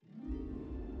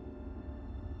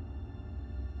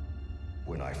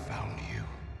When I found you,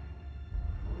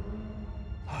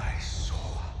 I saw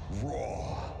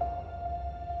raw,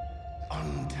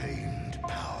 untamed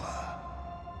power.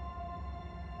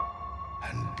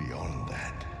 And beyond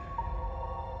that,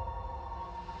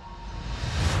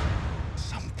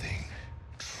 something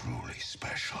truly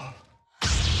special.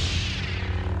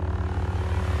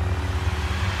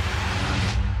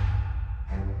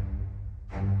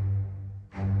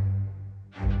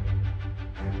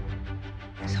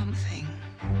 Something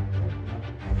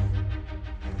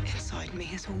inside me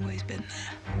has always been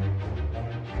there.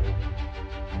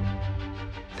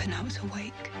 But now it's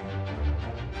awake.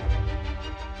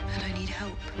 And I need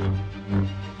help.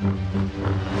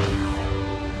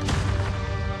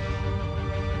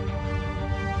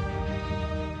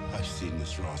 I've seen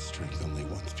this raw strength only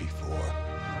once before.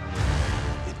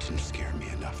 It didn't scare me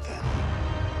enough then.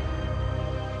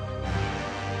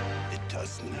 It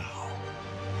does now.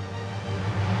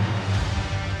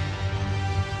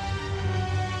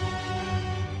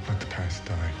 Let the past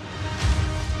die.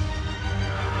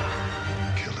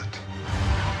 Kill it.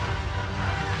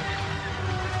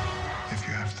 If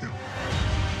you have to.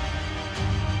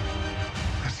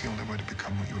 That's the only way to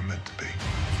become what you were meant to be.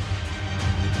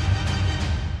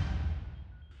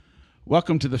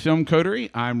 Welcome to the Film Coterie.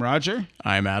 I'm Roger.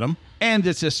 I'm Adam. And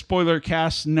this is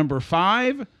Spoilercast number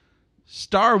 5,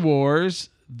 Star Wars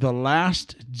The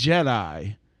Last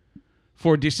Jedi.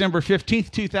 For December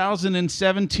 15th,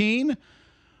 2017,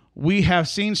 we have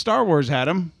seen Star Wars,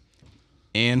 Adam.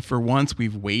 And for once,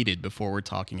 we've waited before we're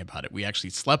talking about it. We actually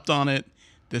slept on it.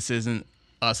 This isn't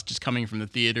us just coming from the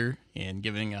theater and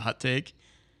giving a hot take.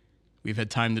 We've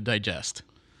had time to digest.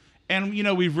 And, you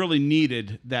know, we've really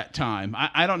needed that time.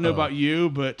 I don't know about you,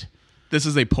 but this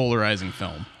is a polarizing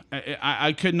film.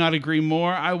 I could not agree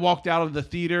more. I walked out of the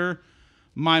theater,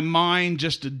 my mind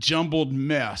just a jumbled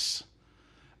mess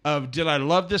of, did I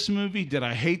love this movie? Did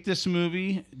I hate this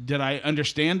movie? Did I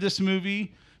understand this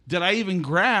movie? Did I even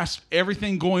grasp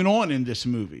everything going on in this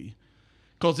movie?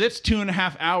 Because it's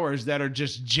 2.5 hours that are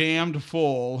just jammed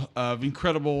full of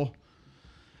incredible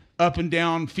up and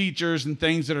down features and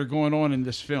things that are going on in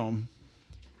this film.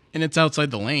 And it's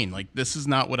outside the lane. Like, this is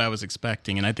not what I was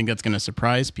expecting, and I think that's going to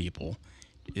surprise people,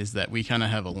 is that we kind of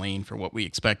have a lane for what we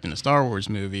expect in a Star Wars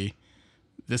movie.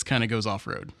 This kind of goes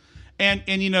off-road. And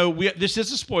you know, this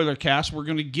is a spoiler cast. We're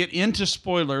going to get into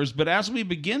spoilers, but as we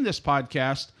begin this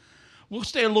podcast, we'll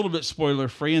stay a little bit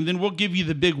spoiler-free, and then we'll give you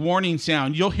the big warning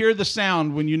sound. You'll hear the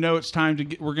sound when you know it's time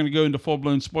to we're going to go into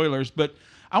full-blown spoilers. But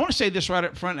I want to say this right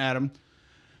up front, Adam.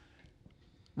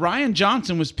 Rian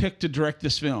Johnson was picked to direct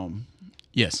this film.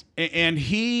 Yes. And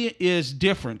he is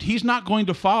different. He's not going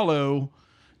to follow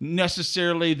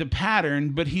necessarily the pattern,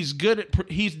 but he's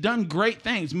done great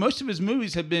things. Most of his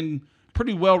movies have been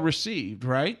pretty well received,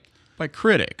 right? By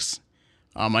critics.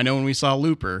 I know when we saw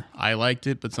Looper, I liked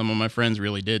it, but some of my friends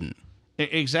really didn't.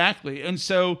 Exactly. And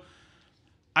so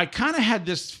I kind of had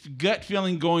this gut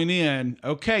feeling going in,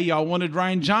 okay, y'all wanted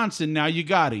Rian Johnson, now you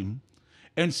got him.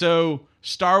 And so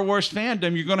Star Wars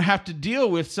fandom, you're going to have to deal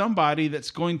with somebody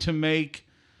that's going to make,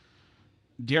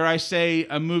 dare I say,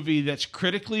 a movie that's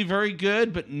critically very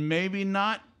good, but maybe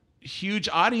not huge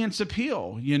audience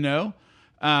appeal, you know?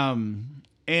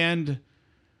 And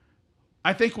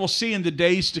I think we'll see in the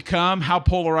days to come how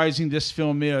polarizing this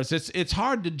film is. It's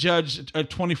hard to judge a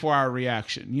 24-hour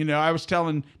reaction. You know, I was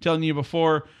telling you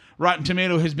before, Rotten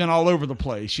Tomato has been all over the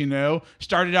place, you know.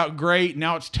 Started out great,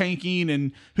 now it's tanking,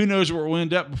 and who knows where it will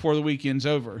end up before the weekend's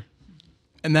over.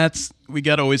 And we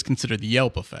got to always consider the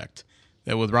Yelp effect.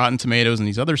 That with Rotten Tomatoes and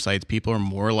these other sites, people are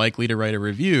more likely to write a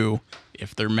review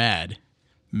if they're mad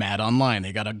online.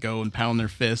 They got to go and pound their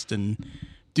fist and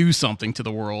do something to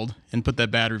the world and put that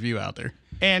bad review out there.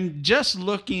 And just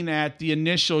looking at the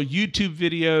initial YouTube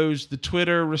videos, the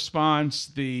Twitter response,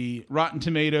 the Rotten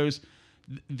Tomatoes,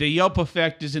 the Yelp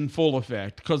effect is in full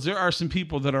effect, because there are some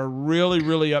people that are really,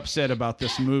 really upset about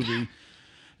this movie,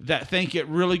 that think it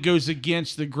really goes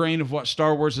against the grain of what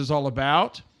Star Wars is all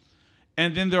about.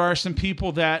 And then there are some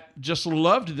people that just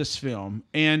loved this film.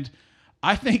 And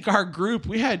I think our group,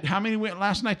 we had, how many went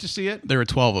last night to see it? There were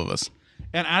 12 of us.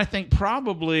 And I think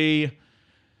probably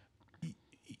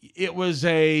it was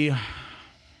 2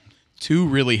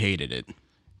 really hated it.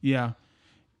 Yeah.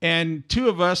 And 2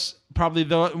 of us, probably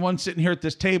the one sitting here at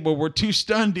this table, were too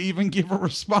stunned to even give a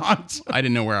response. I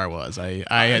didn't know where I was. I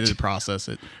had to process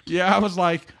it. Yeah, I was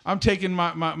like, I'm taking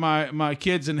my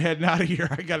kids and heading out of here.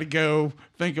 I got to go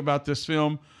think about this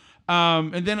film.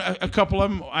 And then a couple of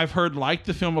them I've heard like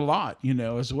the film a lot, you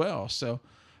know, as well. So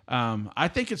I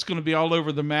think it's going to be all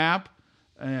over the map.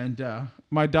 And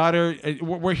my daughter,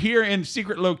 we're here in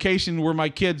secret location where my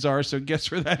kids are, so guess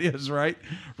where that is, right?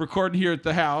 Recording here at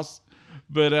the house.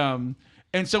 But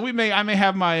and so I may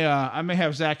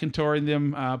have Zach and Tori and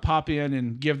them pop in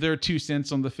and give their 2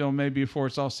 cents on the film maybe before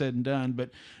it's all said and done.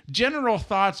 But general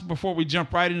thoughts before we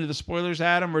jump right into the spoilers,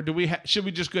 Adam, or should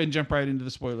we just go ahead and jump right into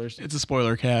the spoilers? It's a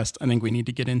spoiler cast. I think we need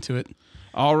to get into it.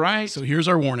 All right. So here's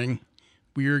our warning.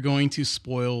 We are going to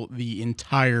spoil the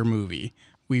entire movie.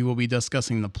 We will be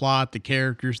discussing the plot, the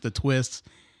characters, the twists.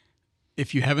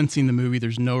 If you haven't seen the movie,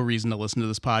 there's no reason to listen to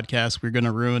this podcast. We're going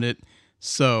to ruin it.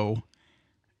 So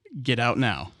get out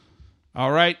now.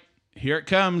 All right. Here it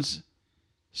comes.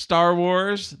 Star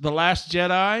Wars, The Last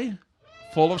Jedi,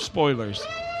 full of spoilers.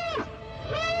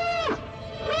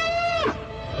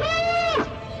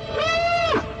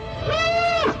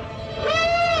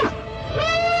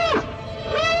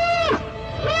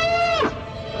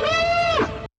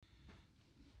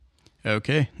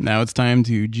 Okay, now it's time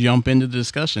to jump into the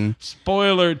discussion.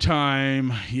 Spoiler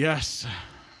time. Yes.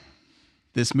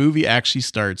 This movie actually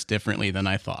starts differently than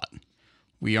I thought.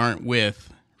 We aren't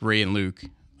with Rey and Luke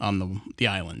on the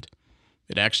island.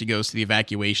 It actually goes to the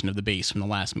evacuation of the base from the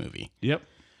last movie. Yep.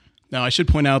 Now, I should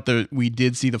point out that we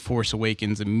did see The Force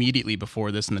Awakens immediately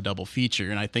before this in the double feature,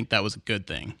 and I think that was a good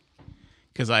thing.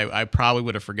 Because I probably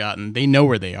would have forgotten. They know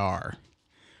where they are.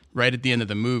 Right at the end of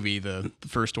the movie, the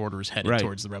First Order is headed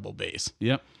towards the Rebel base.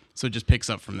 Yep. So it just picks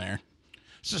up from there.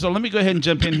 So let me go ahead and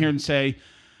jump in here and say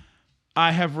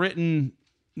I have written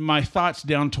my thoughts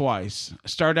down twice. I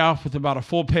started off with about a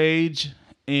full page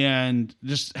and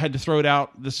just had to throw it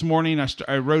out this morning.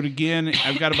 I wrote again.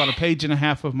 I've got about a page and a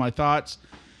half of my thoughts.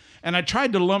 And I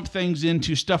tried to lump things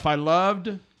into stuff I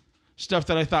loved, stuff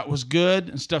that I thought was good,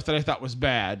 and stuff that I thought was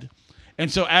bad. And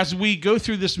so as we go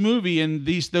through this movie and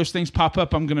those things pop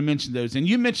up, I'm going to mention those. And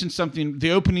you mentioned something,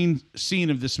 the opening scene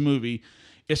of this movie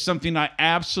is something I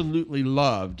absolutely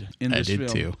loved in this film. I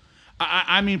did too.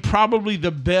 I mean, probably the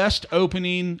best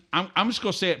opening, I'm just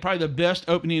going to say it, probably the best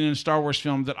opening in a Star Wars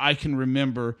film that I can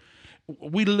remember.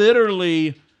 We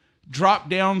literally drop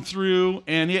down through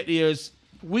and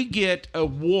we get a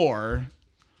war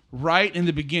right in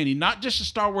the beginning, not just a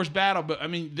Star Wars battle, but I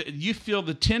mean, you feel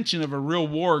the tension of a real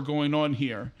war going on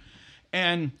here.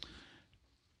 And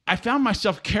I found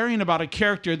myself caring about a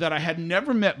character that I had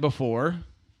never met before.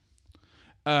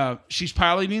 She's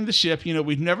piloting the ship. You know,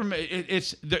 we've never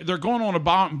met. They're going on a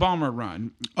bomber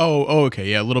run. Oh, okay.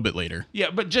 Yeah, a little bit later. Yeah,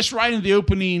 but just right in the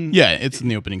opening. Yeah, it's in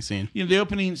the opening scene. You know, the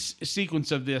opening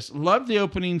sequence of this. Loved the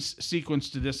opening sequence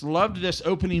to this. Loved this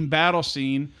opening battle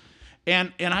scene.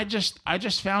 And I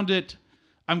just found it.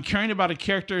 I'm caring about a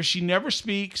character. She never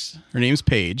speaks. Her name's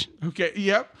Paige. Okay.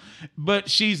 Yep. But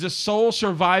she's the sole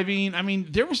surviving. I mean,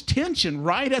 there was tension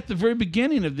right at the very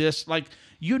beginning of this. Like,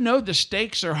 you know, the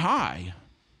stakes are high.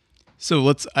 So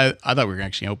I thought we were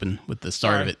actually open with the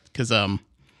start of it because the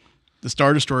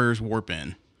Star Destroyers warp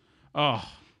in. Oh,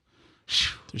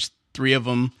 there's 3 of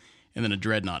them. And then a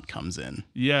dreadnought comes in.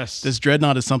 Yes. This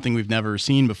dreadnought is something we've never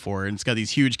seen before. And it's got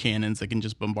these huge cannons that can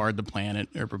just bombard the planet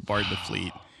or bombard the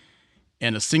fleet.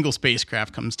 And a single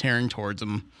spacecraft comes tearing towards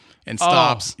them and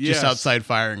stops just outside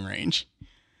firing range.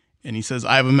 And he says,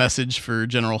 I have a message for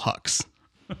General Hux.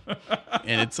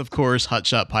 And it's, of course,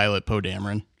 hotshot pilot Poe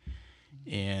Dameron.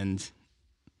 And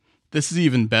this is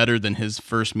even better than his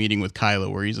first meeting with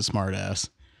Kylo, where he's a smartass.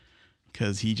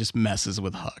 Because he just messes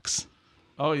with Hux.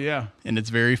 Oh, yeah. And it's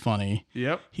very funny.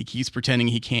 Yep. He keeps pretending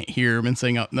he can't hear him and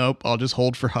saying, oh, nope, I'll just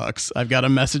hold for Hux. I've got a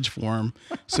message for him.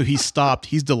 So he's stopped.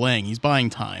 He's delaying. He's buying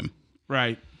time.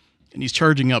 Right. And he's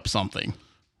charging up something.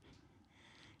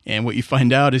 And what you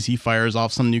find out is he fires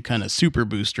off some new kind of super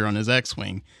booster on his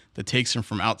X-Wing that takes him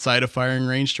from outside of firing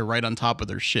range to right on top of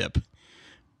their ship,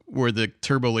 where the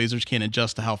turbo lasers can't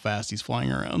adjust to how fast he's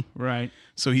flying around. Right.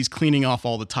 So he's cleaning off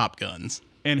all the top guns.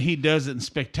 And he does it in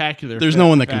spectacular There's no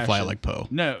one that can fly like Poe.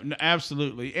 No,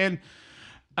 absolutely. And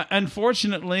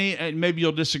unfortunately, and maybe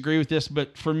you'll disagree with this,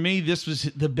 but for me, this was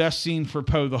the best scene for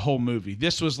Poe the whole movie.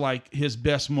 This was like his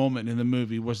best moment in the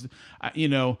movie. We'll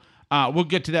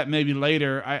get to that maybe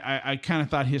later. I kind of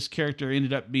thought his character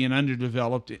ended up being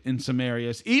underdeveloped in some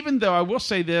areas. Even though I will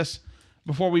say this,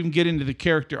 before we even get into the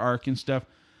character arc and stuff,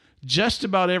 just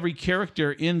about every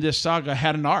character in this saga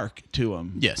had an arc to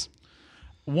him. Yes.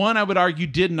 One I would argue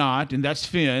did not, and that's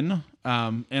Finn.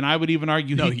 And I would even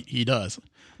argue he does.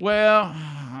 Well,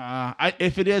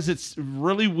 if it is, it's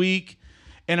really weak.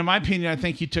 And in my opinion, I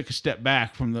think he took a step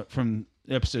back from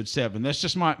episode 7. That's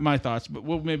just my thoughts, but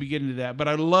we'll maybe get into that. But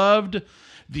I loved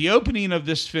the opening of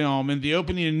this film and the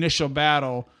opening initial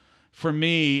battle. For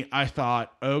me, I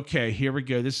thought, okay, here we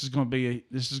go. This is going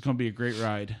to be a great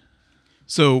ride.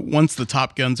 So once the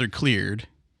Top Guns are cleared,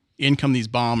 in come these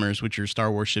bombers, which are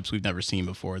Star Wars ships we've never seen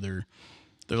before. They're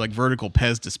like vertical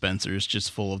Pez dispensers,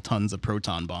 just full of tons of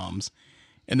proton bombs.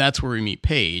 And that's where we meet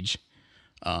Paige.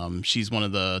 She's one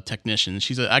of the technicians.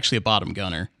 She's actually a bottom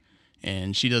gunner,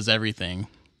 and she does everything.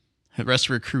 The rest of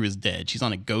her crew is dead. She's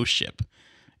on a ghost ship,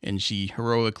 and she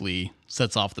heroically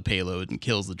sets off the payload and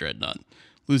kills the dreadnought,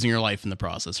 losing her life in the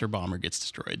process. Her bomber gets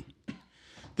destroyed.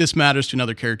 This matters to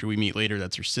another character we meet later.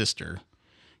 That's her sister,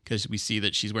 because we see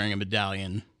that she's wearing a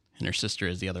medallion, and her sister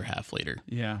is the other half later.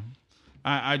 Yeah,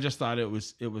 I just thought it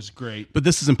was great. But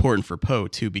this is important for Poe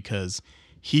too, because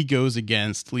he goes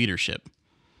against leadership.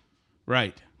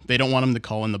 Right. They don't want him to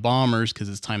call in the bombers because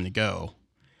it's time to go.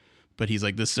 But he's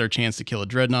like, this is our chance to kill a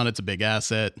dreadnought. It's a big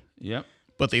asset. Yep.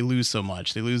 But they lose so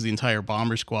much. They lose the entire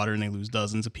bomber squadron. They lose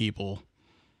dozens of people.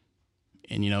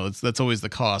 And, that's always the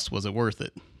cost. Was it worth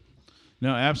it?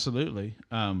 No, absolutely.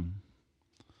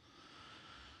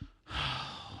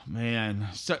 Man,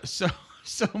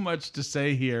 so much to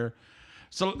say here.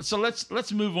 So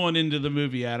let's move on into the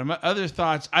movie, Adam. Other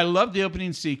thoughts? I love the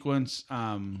opening sequence.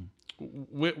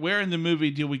 Where in the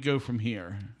movie do we go from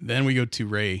here? Then we go to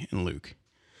Rey and Luke.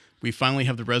 We finally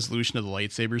have the resolution of the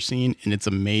lightsaber scene, and it's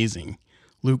amazing.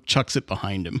 Luke chucks it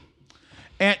behind him.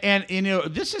 And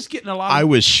this is getting a lot I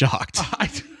was shocked.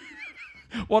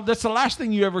 Well, that's the last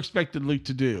thing you ever expected Luke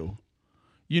to do.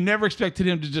 You never expected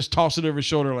him to just toss it over his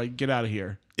shoulder like, get out of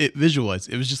here. It visualized.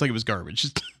 It was just like it was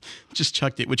garbage. Just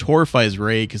chucked it, which horrifies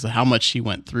Rey because of how much she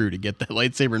went through to get that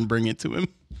lightsaber and bring it to him.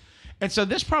 And so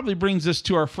this probably brings us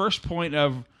to our first point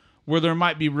of where there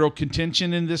might be real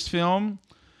contention in this film.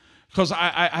 Because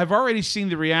I've already seen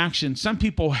the reaction. Some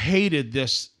people hated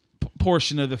this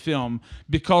portion of the film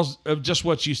because of just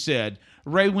what you said.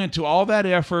 Rey went to all that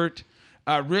effort,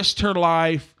 risked her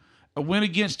life, went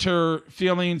against her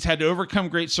feelings, had to overcome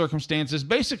great circumstances,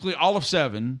 basically all of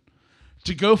 7,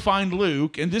 to go find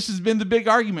Luke. And this has been the big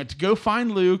argument, to go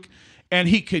find Luke. And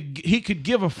he could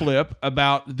give a flip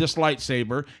about this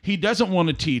lightsaber. He doesn't want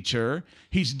to teach her.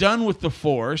 He's done with the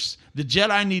Force. The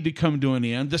Jedi need to come to an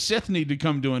end. The Sith need to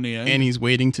come to an end. And he's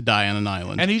waiting to die on an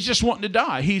island. And he's just wanting to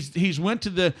die. He's went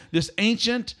to this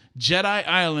ancient Jedi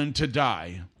island to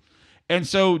die. And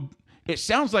so it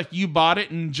sounds like you bought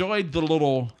it and enjoyed the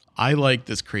little... I like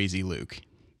this crazy Luke.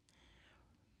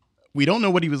 We don't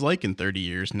know what he was like in 30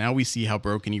 years. Now we see how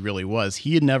broken he really was.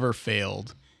 He had never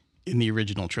failed in the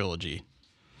original trilogy.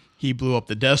 He blew up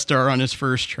the Death Star on his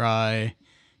first try.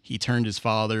 He turned his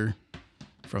father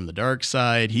from the dark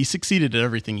side. He succeeded at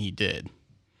everything he did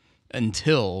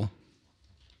until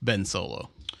Ben Solo.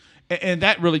 And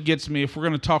that really gets me. If we're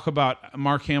going to talk about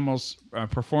Mark Hamill's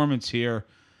performance here,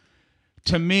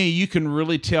 to me, you can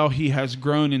really tell he has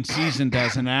grown and seasoned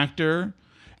as an actor.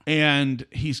 And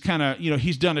he's kind of,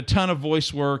 he's done a ton of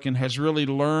voice work and has really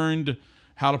learned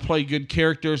how to play good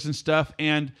characters and stuff.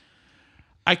 And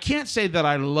I can't say that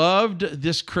I loved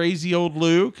this crazy old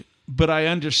Luke, but I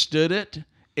understood it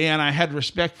and I had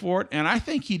respect for it. And I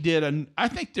think he did. I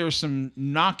think there's some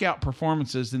knockout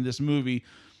performances in this movie.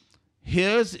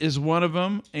 His is one of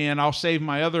them, and I'll save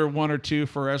my other one or two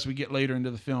for as we get later into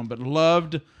the film. But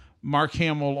loved Mark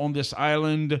Hamill on this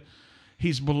island.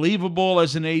 He's believable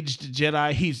as an aged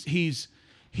Jedi.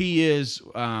 He is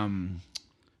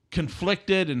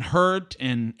conflicted and hurt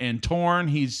and torn.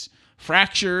 He's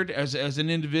fractured as an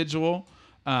individual.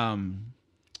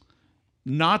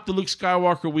 Not the Luke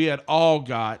Skywalker we had all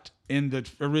got in the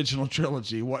original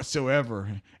trilogy whatsoever.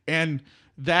 And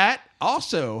that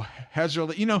also has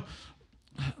really, I'll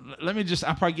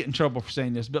probably get in trouble for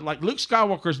saying this, but like Luke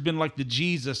Skywalker has been like the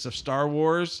Jesus of Star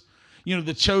Wars.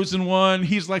 The chosen one.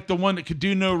 He's like the one that could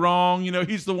do no wrong.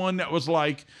 He's the one that was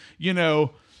like,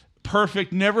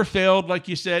 perfect, never failed, like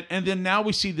you said. And then now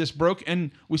we see this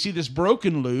broken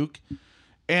Luke,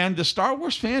 and the Star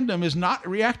Wars fandom is not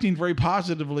reacting very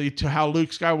positively to how Luke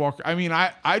Skywalker. I mean,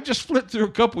 I just flipped through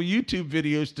a couple YouTube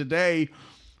videos today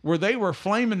where they were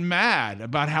flaming mad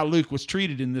about how Luke was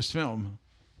treated in this film.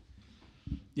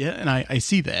 Yeah, and I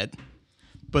see that.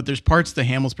 But there's parts to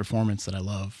Hamill's performance that I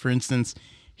love. For instance,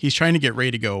 he's trying to get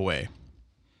Rey to go away.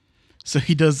 So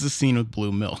he does this scene with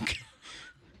blue milk.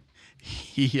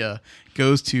 He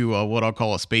goes to what I'll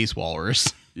call a space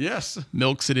walrus. Yes.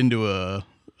 Milks it into a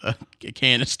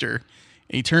canister.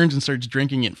 And he turns and starts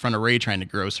drinking it in front of Rey, trying to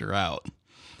gross her out.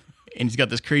 And he's got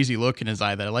this crazy look in his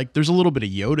eye that I like. There's a little bit of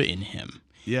Yoda in him.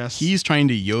 Yes. He's trying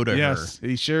to Yoda her. Yes,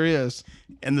 he sure is.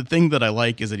 And the thing that I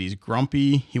like is that he's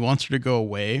grumpy. He wants her to go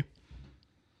away.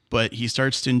 But he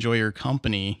starts to enjoy her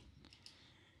company.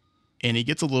 And he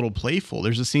gets a little playful.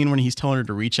 There's a scene when he's telling her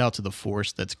to reach out to the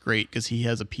Force that's great because he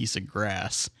has a piece of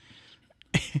grass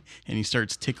and he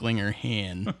starts tickling her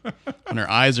hand. When her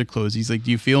eyes are closed, he's like,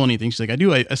 "Do you feel anything?" She's like, "I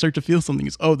do. I start to feel something."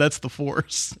 He's, "Oh, that's the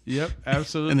Force." Yep,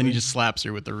 absolutely. And then he just slaps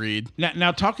her with the reed.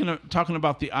 Now talking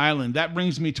about the island, that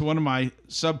brings me to one of my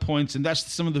sub points, and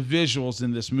that's some of the visuals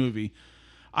in this movie.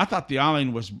 I thought the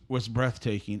island was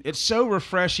breathtaking. It's so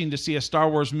refreshing to see a Star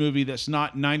Wars movie that's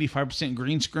not 95%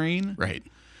 green screen. Right.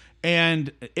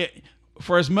 And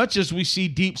for as much as we see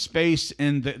deep space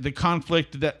and the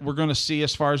conflict that we're going to see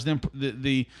as far as them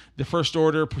the First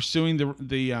Order pursuing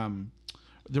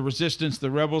the Resistance, the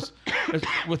rebels,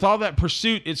 with all that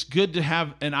pursuit, it's good to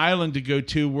have an island to go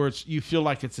to where you feel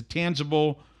like it's a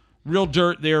tangible, real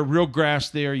dirt there, real grass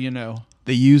there.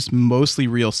 They used mostly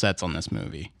real sets on this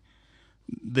movie.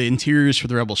 The interiors for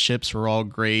the rebel ships were all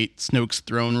great. Snoke's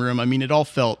throne room. I mean, it all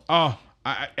felt.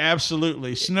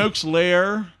 Absolutely. Snoke's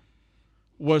lair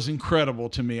was incredible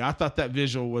to me. I thought that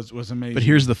visual was amazing. But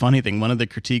here's the funny thing. One of the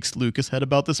critiques Lucas had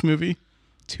about this movie,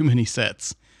 too many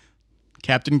sets.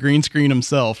 Captain Green Screen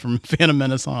himself from Phantom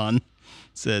Menace on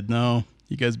said, "No,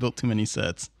 you guys built too many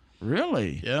sets."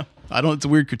 Really? Yeah. It's a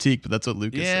weird critique, but that's what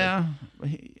Lucas said.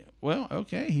 Yeah. Well,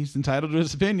 okay. He's entitled to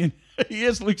his opinion. He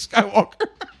is Luke Skywalker.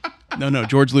 No,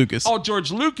 George Lucas. Oh,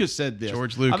 George Lucas said this.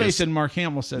 George Lucas. I thought he said Mark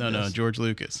Hamill said this. No, George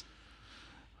Lucas.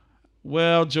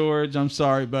 Well, George, I'm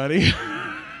sorry, buddy.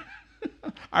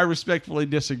 I respectfully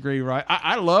disagree, right?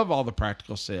 I love all the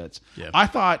practical sets. Yeah. I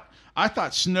thought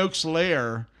Snoke's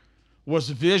lair was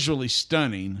visually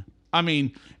stunning. I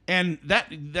mean, and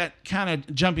that kind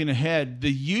of jumping ahead,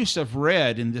 the use of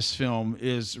red in this film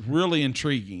is really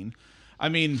intriguing. I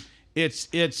mean,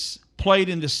 it's played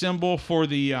in the symbol for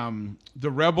the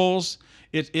rebels.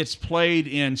 It's played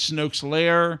in Snoke's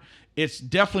lair. It's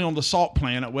definitely on the Salt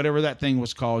Planet, whatever that thing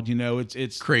was called.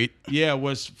 It's Crate. Yeah,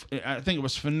 I think it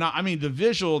was phenomenal. I mean, the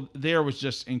visual there was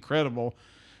just incredible.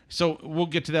 So we'll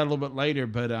get to that a little bit later.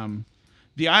 But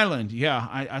the island, yeah,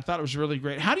 I thought it was really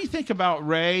great. How do you think about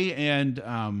Rey and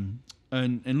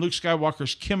Luke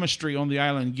Skywalker's chemistry on the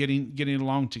island, getting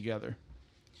along together?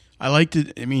 I liked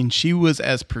it. I mean, she was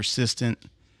as persistent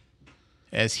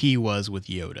as he was with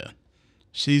Yoda.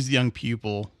 She's the young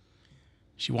pupil.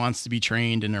 She wants to be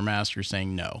trained, and her master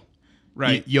saying no.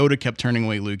 Right. Yoda kept turning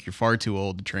away Luke. "You're far too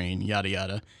old to train, yada,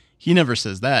 yada." He never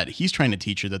says that. He's trying to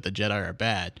teach her that the Jedi are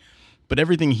bad. But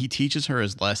everything he teaches her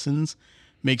as lessons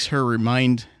makes her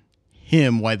remind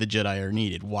him why the Jedi are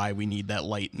needed, why we need that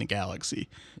light in the galaxy.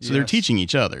 So They're teaching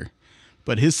each other.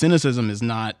 But his cynicism is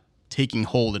not taking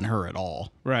hold in her at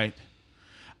all. Right.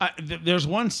 There's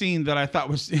one scene that I thought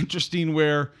was interesting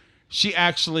where she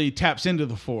actually taps into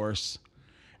the Force,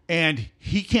 and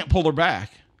he can't pull her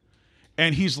back.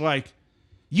 And he's like,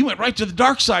 "You went right to the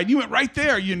dark side. You went right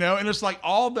there, And it's like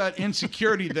all that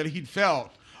insecurity that he'd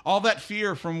felt, all that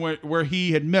fear from where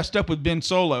he had messed up with Ben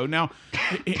Solo. Now,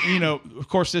 of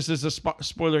course, this is a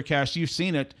spoiler cast. You've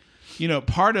seen it.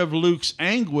 Part of Luke's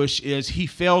anguish is he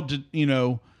failed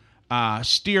to,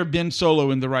 steer Ben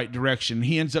Solo in the right direction.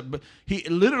 He ends up, he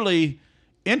literally,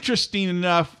 interesting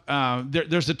enough,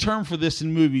 there's a term for this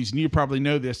in movies, and you probably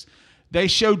know this. They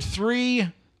showed 3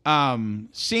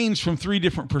 scenes from 3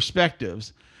 different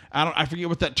perspectives. I forget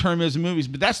what that term is in movies,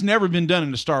 but that's never been done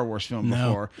in a Star Wars film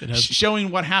before.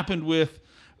 Showing what happened with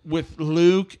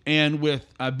Luke and with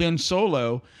Ben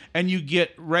Solo, and you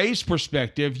get Rey's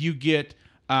perspective, you get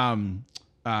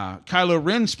Kylo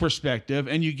Ren's perspective,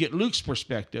 and you get Luke's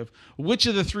perspective. Which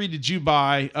of the 3 did you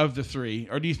buy of the 3,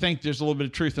 or do you think there's a little bit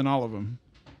of truth in all of them?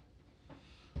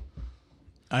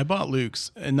 I bought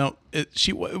Luke's, and no,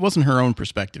 it wasn't her own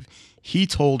perspective. He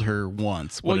told her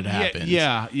once what had happened.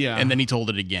 Yeah. And then he told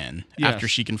it again after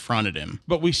she confronted him.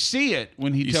 But we see it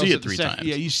when he tells see it it 3 times.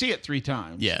 Yeah, you see it 3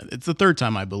 times. Yeah, it's the 3rd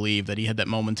time, I believe, that he had that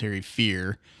momentary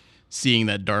fear, seeing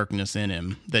that darkness in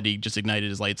him, that he just ignited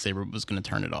his lightsaber, was going to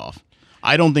turn it off.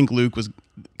 I don't think Luke was,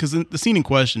 because the scene in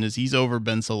question is he's over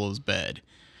Ben Solo's bed,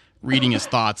 reading his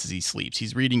thoughts as he sleeps.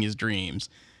 He's reading his dreams.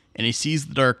 And he sees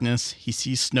the darkness. He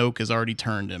sees Snoke has already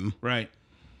turned him. Right.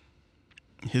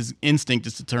 His instinct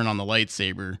is to turn on the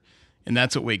lightsaber, and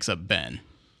that's what wakes up Ben.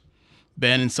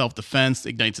 Ben, in self-defense,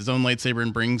 ignites his own lightsaber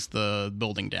and brings the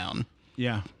building down.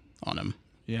 Yeah. On him.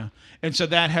 Yeah. And so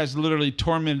that has literally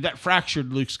tormented, that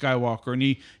fractured Luke Skywalker, and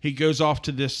he goes off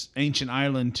to this ancient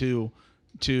island to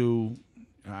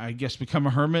I guess become a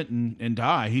hermit and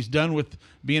die. He's done with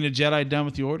being a Jedi, done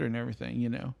with the Order and everything,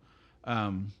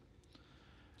 And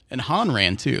Han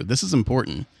ran too. This is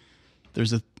important.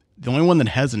 The only one that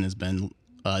hasn't has been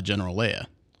General Leia.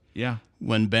 Yeah.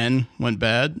 When Ben went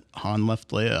bad, Han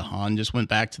left Leia. Han just went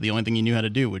back to the only thing he knew how to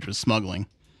do, which was smuggling.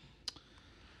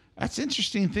 That's an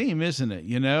interesting theme, isn't it?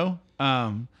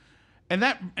 And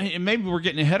maybe we're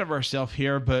getting ahead of ourselves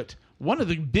here, but one of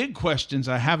the big questions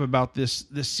I have about this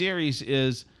series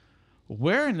is,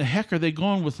 where in the heck are they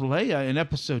going with Leia in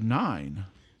Episode 9?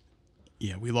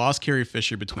 Yeah, we lost Carrie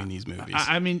Fisher between these movies.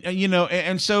 I mean,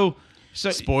 and so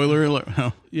Spoiler alert.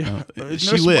 Yeah. No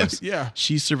She lives. yeah.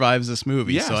 She survives this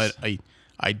movie. Yes. So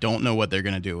I don't know what they're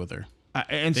going to do with her.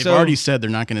 and They've so, already said they're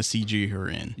not going to CG her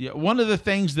in. Yeah, one of the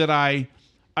things that I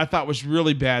thought was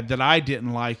really bad that I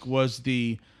didn't like was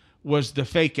the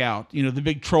fake out, the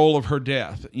big troll of her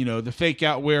death, the fake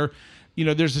out where,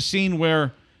 there's a scene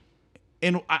where,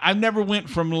 and I never went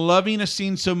from loving a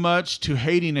scene so much to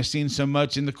hating a scene so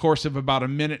much in the course of about a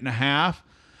minute and a half.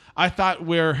 I thought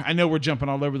I know we're jumping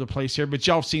all over the place here, but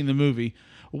y'all have seen the movie.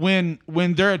 When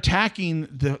they're attacking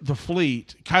the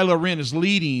fleet, Kylo Ren is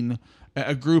leading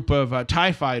a group of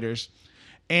TIE fighters,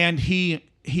 and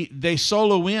they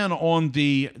solo in on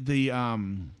the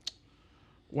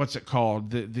what's it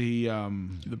called?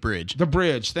 The bridge. The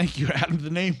bridge. Thank you, Adam. The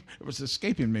name, it was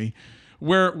escaping me.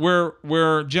 Where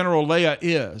General Leia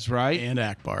is, right? And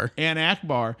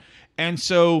Akbar. And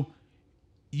so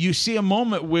you see a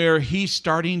moment where he's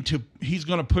going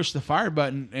to push the fire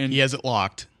button, and he has it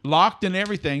locked and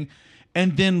everything.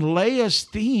 And then Leia's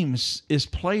theme is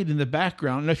played in the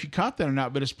background. I don't know if you caught that or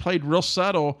not, but it's played real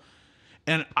subtle.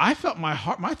 And I felt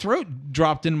my throat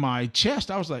dropped in my chest.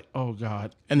 I was like, oh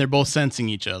God. And they're both sensing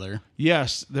each other.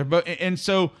 Yes. They're both. And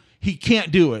so he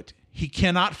can't do it. He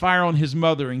cannot fire on his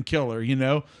mother and kill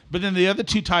her, But then the other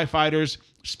two TIE fighters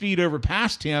speed over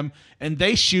past him, and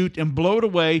they shoot and blow it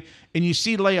away, and you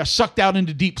see Leia sucked out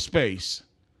into deep space.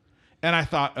 And I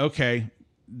thought, okay,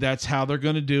 that's how they're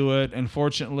going to do it.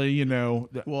 Unfortunately,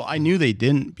 Well, I knew they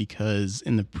didn't, because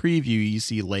in the preview you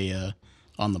see Leia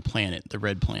on the planet, the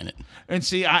red planet. And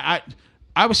see, I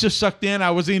was so sucked in,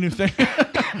 I wasn't even thinking.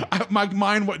 My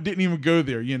mind didn't even go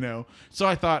there, So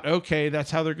I thought, okay,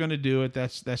 that's how they're going to do it.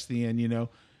 That's the end,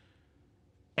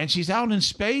 And she's out in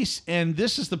space, and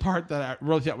this is the part that I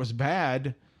really thought was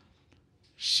bad.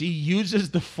 She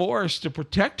uses the Force to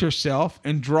protect herself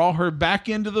and draw her back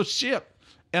into the ship.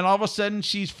 And all of a sudden,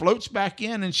 she floats back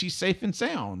in, and she's safe and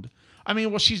sound. I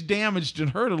mean, well, she's damaged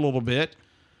and hurt a little bit,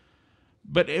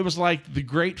 but it was like the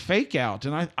great fake out.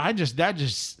 And I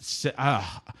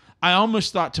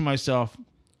almost thought to myself,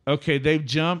 okay, they've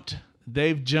jumped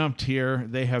here.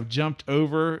 They have jumped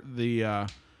over the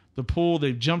pool.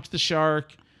 They've jumped the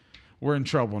shark. We're in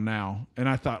trouble now. And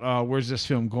I thought, oh, where's this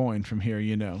film going from here?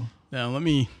 Now let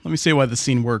me say why the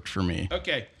scene worked for me.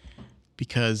 Okay.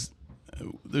 Because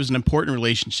there's an important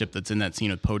relationship that's in that scene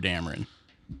with Poe Dameron.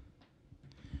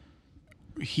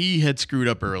 He had screwed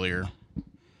up earlier,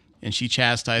 and she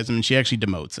chastised him, and she actually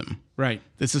demotes him. Right.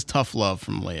 This is tough love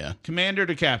from Leia. Commander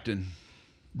to captain.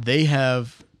 They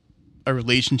have a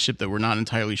relationship that we're not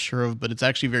entirely sure of, but it's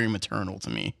actually very maternal to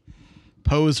me.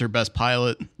 Poe is her best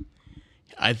pilot.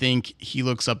 I think he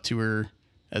looks up to her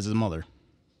as his mother.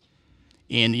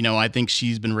 And, I think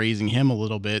she's been raising him a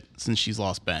little bit since she's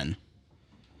lost Ben.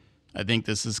 I think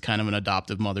this is kind of an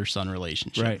adoptive mother-son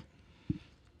relationship. Right.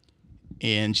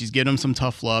 And she's giving him some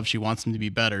tough love. She wants him to be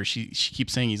better. She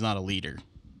keeps saying he's not a leader.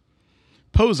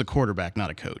 Poe's a quarterback, not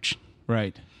a coach.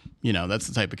 Right. That's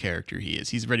the type of character he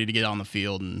is. He's ready to get on the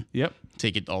field and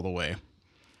take it all the way.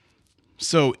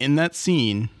 So in that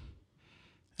scene,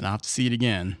 and I'll have to see it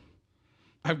again.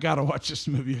 I've got to watch this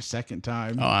movie a second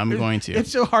time. Oh, I'm going to.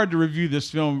 It's so hard to review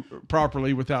this film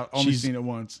properly without only seeing it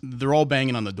once. They're all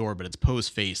banging on the door, but it's Poe's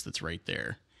face that's right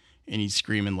there. And he's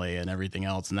screaming Leia and everything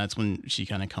else. And that's when she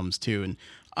kind of comes to. And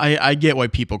I get why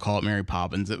people call it Mary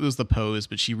Poppins. It was the pose,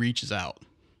 but she reaches out.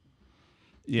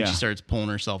 Yeah. And she starts pulling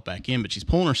herself back in, but she's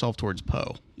pulling herself towards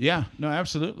Poe. Yeah, no,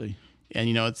 absolutely. And,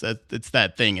 it's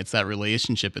that thing. It's that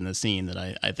relationship in the scene that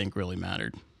I think really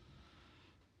mattered.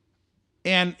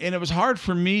 And it was hard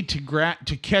for me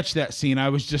to catch that scene. I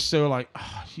was just so like, oh,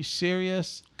 are you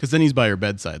serious? Because then he's by her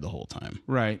bedside the whole time.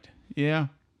 Right. Yeah.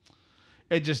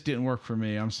 It just didn't work for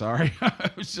me. I'm sorry.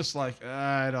 I was just like,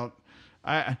 I'm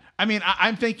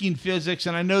thinking physics,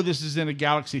 and I know this is in a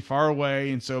galaxy far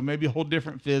away, and so maybe a whole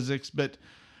different physics, but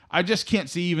I just can't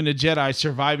see even a Jedi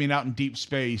surviving out in deep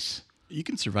space. You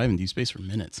can survive in deep space for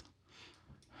minutes.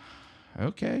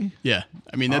 Okay. Yeah.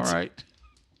 I mean, that's... All right.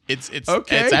 It's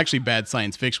okay. It's actually bad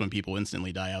science fiction when people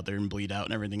instantly die out there and bleed out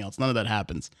and everything else. None of that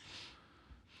happens.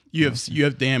 You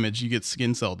have damage. You get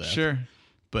skin cell death. Sure.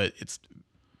 But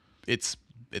it's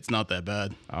not that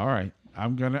bad. All right.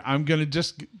 I'm gonna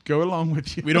just go along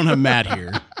with you. We don't have Matt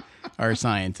here, our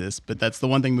scientist, but that's the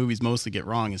one thing movies mostly get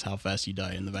wrong is how fast you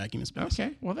die in the vacuum of space.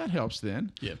 Okay. Well, that helps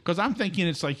then. Yeah. Because I'm thinking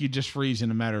it's like you just freeze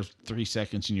in a matter of 3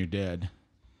 seconds and you're dead.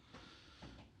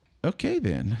 Okay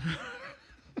then.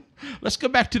 Let's go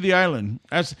back to the island.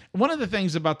 As one of the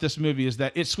things about this movie is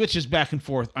that it switches back and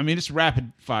forth. I mean, it's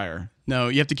rapid fire. No,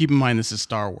 you have to keep in mind this is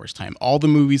Star Wars time. All the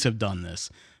movies have done this.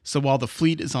 So while the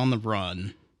fleet is on the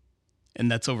run, and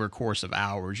that's over a course of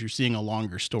hours, you're seeing a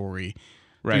longer story.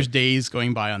 Right. There's days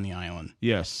going by on the island.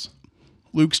 Yes.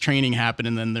 Luke's training happened,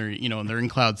 and then they're in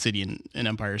Cloud City in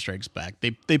Empire Strikes Back.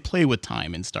 They play with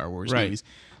time in Star Wars movies.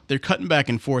 They're cutting back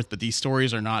and forth, but these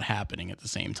stories are not happening at the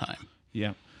same time.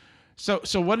 Yeah.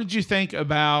 So what did you think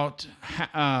about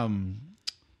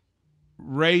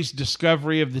Rey's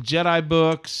discovery of the Jedi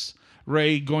books?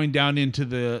 Rey going down into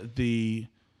the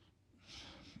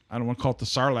I don't want to call it the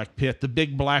Sarlacc pit, the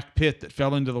big black pit that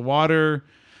fell into the water.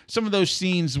 Some of those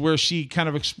scenes where she kind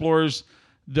of explores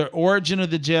the origin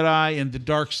of the Jedi and the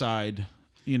dark side,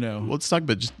 Well, let's talk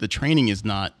about just the training is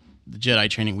not the Jedi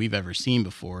training we've ever seen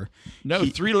before. No,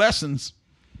 3 lessons.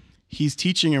 He's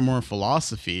teaching her more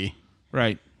philosophy.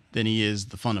 Right. Than he is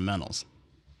the fundamentals.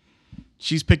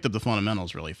 She's picked up the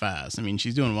fundamentals really fast. I mean,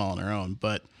 she's doing well on her own,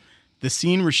 but the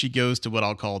scene where she goes to what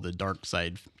I'll call the dark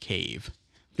side cave.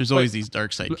 There's always these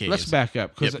dark side caves. Let's back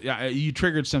up, because you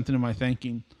triggered something in my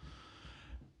thinking.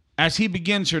 As he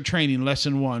begins her training,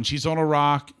 lesson 1, she's on a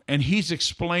rock, and he's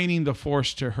explaining the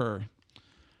Force to her.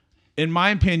 In my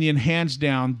opinion, hands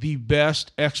down, the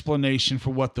best explanation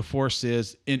for what the Force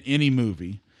is in any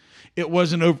movie. It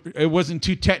wasn't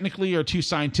too technically or too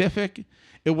scientific.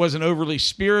 It wasn't overly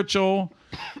spiritual.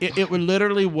 It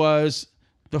literally was,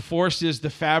 the Force is the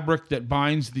fabric that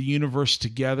binds the universe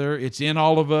together. It's in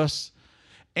all of us.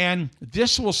 And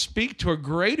this will speak to a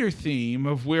greater theme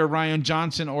of where Rian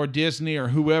Johnson or Disney or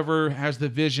whoever has the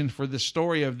vision for the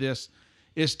story of this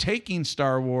is taking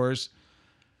Star Wars.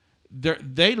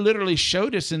 They literally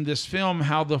showed us in this film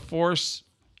how the Force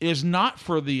is not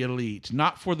for the elite,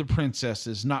 not for the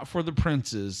princesses, not for the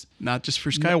princes. Not just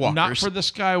for Skywalkers. Not for the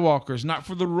Skywalkers, not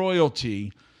for the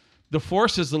royalty. The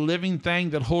Force is the living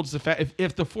thing that holds the...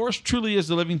 If the Force truly is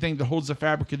the living thing that holds the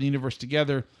fabric of the universe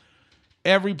together,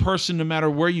 every person, no matter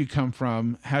where you come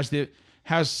from, has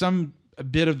some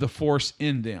bit of the Force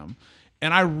in them.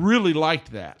 And I really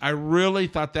liked that. I really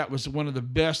thought that was one of the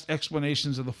best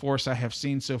explanations of the Force I have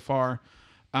seen so far.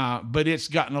 But it's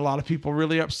gotten a lot of people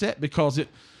really upset because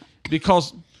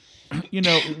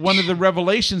one of the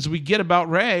revelations we get about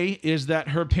Rey is that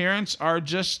her parents are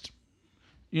just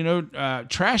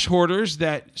trash hoarders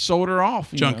that sold her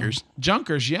off.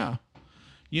 Junkers,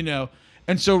 yeah.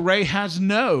 And so Rey has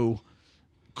no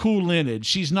cool lineage.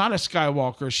 She's not a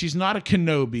Skywalker. She's not a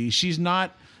Kenobi. She's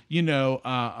not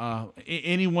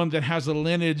anyone that has a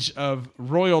lineage of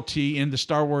royalty in the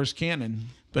Star Wars canon.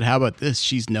 But how about this?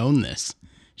 She's known this.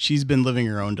 She's been living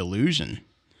her own delusion.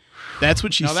 That's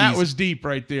what she sees. Now that was deep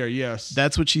right there, yes.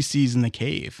 That's what she sees in the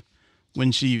cave.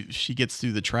 When she gets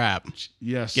through the trap,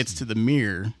 yes, gets to the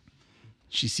mirror,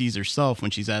 she sees herself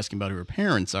when she's asking about who her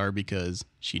parents are because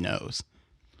she knows.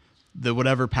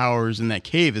 Whatever powers in that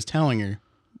cave is telling her,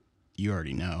 you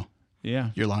already know. Yeah.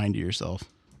 You're lying to yourself.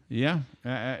 Yeah.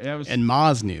 And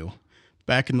Maz knew.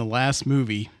 Back in the last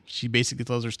movie, she basically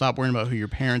tells her, stop worrying about who your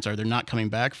parents are. They're not coming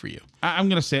back for you. I'm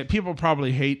going to say it. People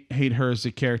probably hate her as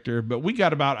a character, but we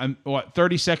got about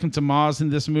 30 seconds of Maz in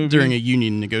this movie. During a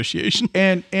union negotiation.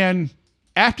 And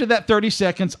after that 30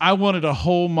 seconds, I wanted a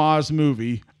whole Maz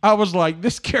movie. I was like,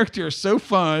 this character is so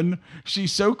fun.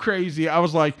 She's so crazy. I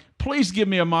was like, please give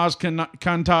me a Maz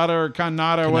Kanata or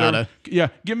Kanata or whatever. Yeah,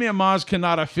 give me a Maz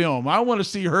Kanata film. I want to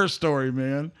see her story,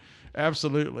 man.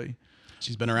 Absolutely.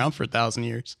 She's been around for 1,000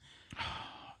 years.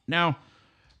 Now,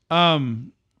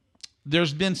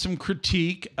 there's been some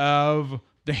critique of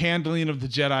the handling of the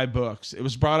Jedi books. It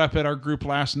was brought up at our group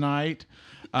last night.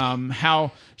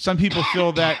 How some people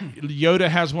feel that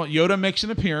Yoda makes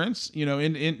an appearance,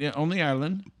 on the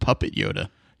island. Puppet Yoda.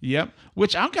 Yep.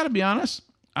 Which I've got to be honest,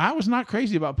 I was not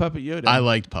crazy about Puppet Yoda. I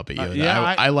liked Puppet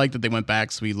Yoda. I liked that they went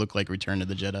back so he looked like Return of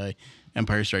the Jedi,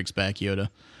 Empire Strikes Back Yoda.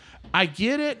 I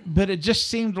get it, but it just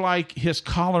seemed like his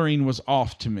coloring was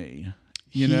off to me.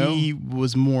 He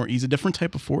was more, he's a different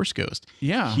type of Force ghost.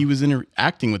 Yeah. He was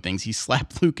interacting with things. He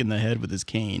slapped Luke in the head with his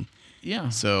cane. Yeah.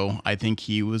 So I think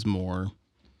he was more,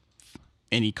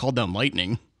 and he called down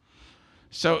lightning.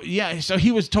 So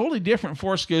he was totally different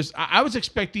Force ghost. I was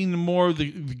expecting more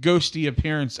the ghosty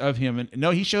appearance of him. And no,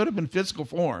 he showed up in physical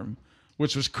form,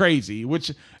 which was crazy,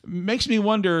 which makes me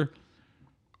wonder,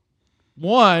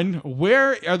 one,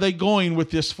 where are they going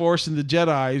with this Force and the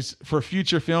Jedis for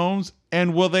future films?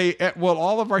 And will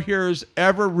all of our heroes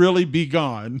ever really be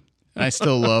gone? And I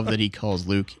still love that he calls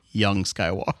Luke young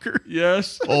Skywalker.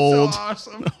 Yes. That's Old, so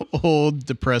awesome. old,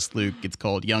 depressed Luke gets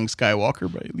called young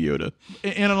Skywalker by Yoda.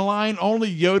 In a line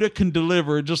only Yoda can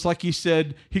deliver, just like he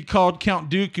said he called Count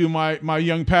Dooku my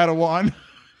young Padawan.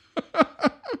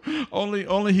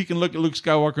 only he can look at Luke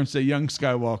Skywalker and say young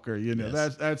Skywalker. You know,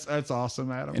 Yes. that's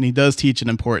awesome, Adam. And he does teach an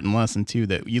important lesson, too,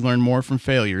 that you learn more from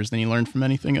failures than you learn from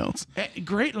anything else.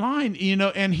 Great line, you know,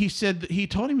 and he said,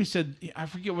 I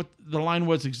forget what the line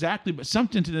was exactly, but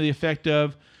something to the effect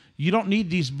of, you don't need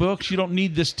these books, you don't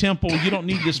need this temple, you don't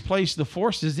need this place, the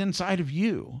Force is inside of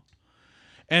you.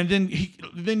 And then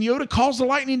Yoda calls the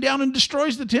lightning down and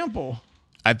destroys the temple.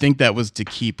 I think that was to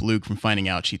keep Luke from finding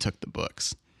out she took the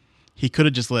books. He could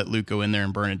have just let Luke go in there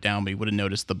and burn it down, but he would have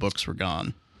noticed the books were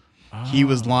gone. Oh. He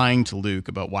was lying to Luke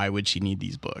about why would she need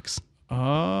these books.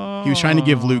 Oh. He was trying to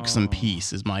give Luke some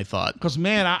peace, is my thought. Because,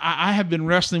 man, I have been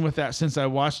wrestling with that since I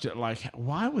watched it. Like,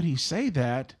 why would he say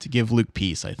that? To give Luke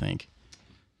peace, I think.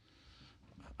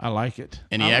 I like it.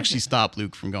 And he actually stopped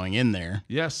Luke from going in there.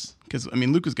 Yes. Because, I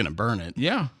mean, Luke was going to burn it.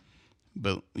 Yeah.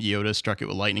 But Yoda struck it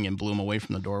with lightning and blew him away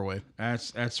from the doorway.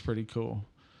 That's pretty cool.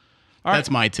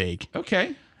 That's my take.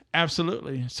 Okay.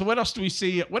 Absolutely. So what else do we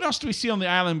see? What else do we see on the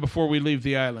island before we leave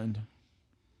the island?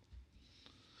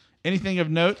 Anything of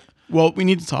note? Well, we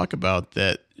need to talk about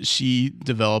that she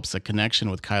develops a connection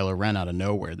with Kylo Ren out of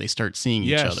nowhere. They start seeing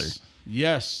each other.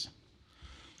 Yes.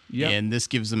 Yep. And this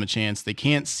gives them a chance. They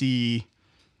can't see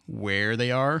where they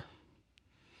are,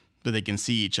 but they can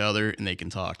see each other and they can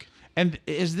talk. And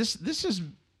this is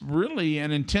really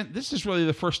an intent. This is really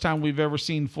the first time we've ever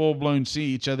seen full-blown see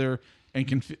each other and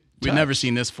can We've never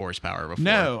seen this force power before.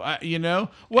 No, you know.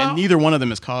 Well, and neither one of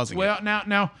them is causing it. Well,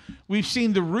 now we've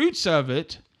seen the roots of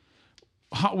it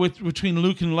between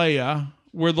Luke and Leia,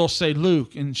 where they'll say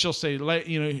Luke and she'll say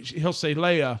he'll say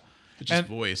Leia. It's just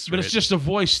voice, but right? It's just a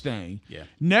voice thing. Yeah.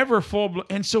 Never full.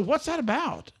 And so, what's that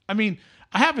about? I mean,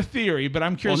 I have a theory, but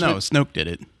I'm curious. Well, no, Snoke did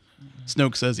it.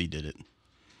 Snoke says he did it.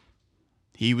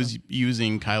 He was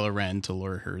using Kylo Ren to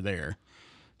lure her there.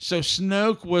 So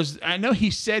Snoke was, I know he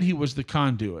said he was the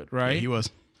conduit, right? Yeah, he was.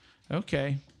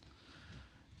 Okay.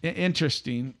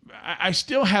 Interesting. I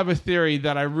still have a theory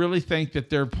that I really think that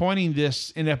they're pointing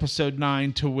this in episode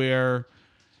 9 to where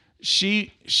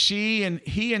he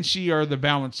and she are the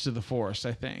balance to the Force,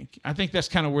 I think. I think that's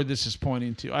kind of where this is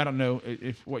pointing to. I don't know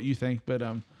if what you think, but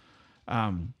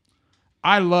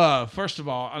I love, first of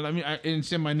all,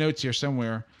 it's in my notes here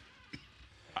somewhere.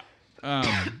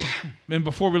 And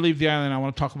before we leave the island, I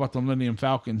want to talk about the Millennium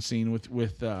Falcon scene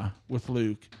with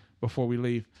Luke before we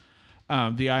leave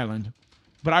the island.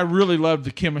 But I really loved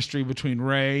the chemistry between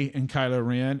Rey and Kylo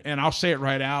Ren, and I'll say it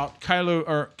right out: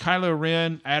 Kylo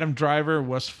Ren, Adam Driver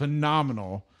was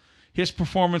phenomenal. His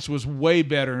performance was way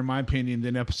better, in my opinion,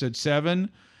 than Episode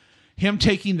 7. Him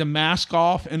taking the mask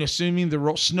off and assuming the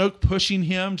role, Snoke pushing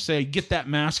him, say, "Get that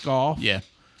mask off." Yeah.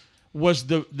 Was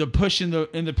the push in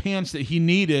the pants that he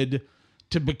needed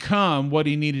to become what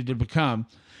he needed to become.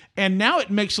 And now it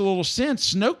makes a little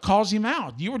sense. Snoke calls him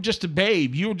out. You were just a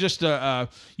babe. You were just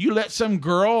you let some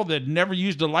girl that never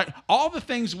used a light. All the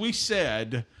things we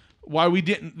said,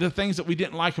 the things that we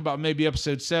didn't like about maybe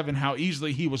Episode 7, how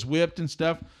easily he was whipped and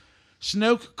stuff.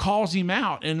 Snoke calls him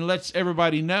out and lets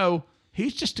everybody know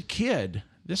he's just a kid.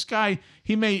 This guy,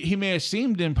 he may have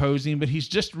seemed imposing, but he's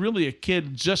just really a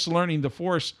kid just learning the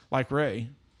Force like Rey.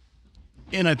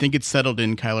 And I think it's settled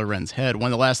in Kylo Ren's head. One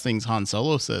of the last things Han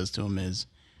Solo says to him is,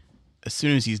 as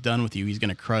soon as he's done with you, he's going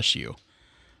to crush you.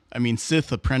 I mean,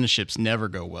 Sith apprenticeships never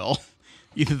go well.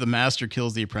 Either the master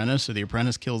kills the apprentice or the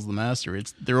apprentice kills the master.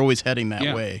 They're always heading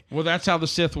that way. Well, that's how the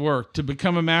Sith work. To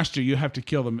become a master, you have to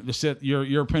kill them. The Sith,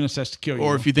 your apprentice has to kill you.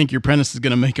 Or if you think your apprentice is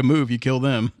going to make a move, you kill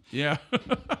them. Yeah.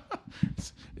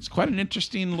 It's quite an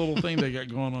interesting little thing they got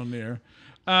going on there.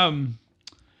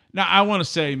 Now, I want to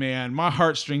say, man, my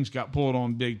heartstrings got pulled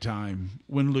on big time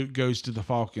when Luke goes to the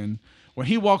Falcon. When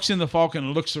he walks in the Falcon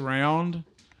and looks around,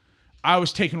 I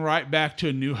was taken right back to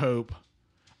A New Hope.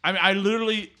 I mean, I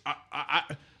literally,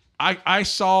 I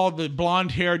saw the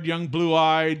blonde-haired, young,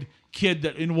 blue-eyed kid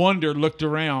that in wonder looked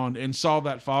around and saw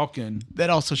that Falcon. That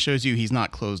also shows you he's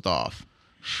not closed off.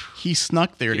 He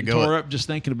snuck there to go. Tore up just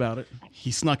thinking about it.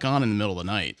 He snuck on in the middle of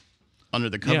the night under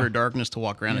the cover of darkness to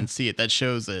walk around and see it. That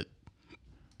shows that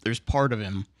there's part of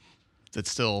him that's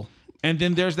still. And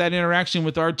then there's that interaction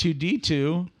with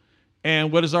R2-D2.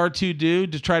 And what does R2 do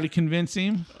to try to convince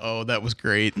him? Oh, that was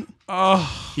great.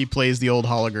 Oh, he plays the old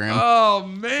hologram. Oh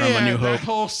man, from A New Hope. That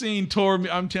whole scene tore me.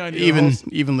 I'm telling you.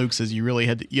 Even Luke says you really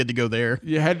had to go there.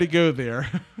 You had to go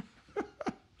there.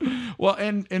 Well,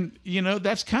 and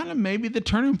that's kind of maybe the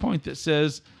turning point that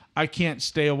says I can't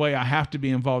stay away. I have to be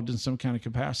involved in some kind of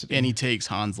capacity. And he takes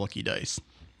Han's lucky dice.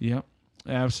 Yep,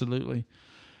 absolutely.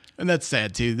 And that's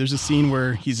sad too. There's a scene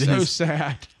where he's in So his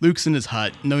sad. Luke's in his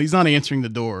hut. No, he's not answering the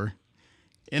door.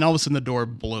 And all of a sudden the door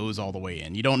blows all the way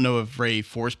in. You don't know if Rey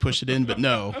force pushed it in, but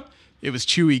no. It was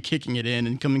Chewie kicking it in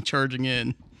and coming charging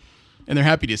in. And they're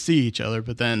happy to see each other,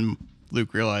 but then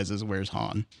Luke realizes, where's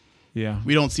Han? Yeah.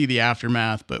 We don't see the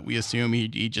aftermath, but we assume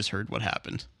he just heard what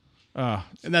happened. Uh,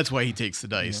 And that's why he takes the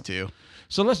dice too.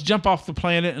 so let's jump off the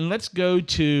planet and let's go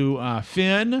to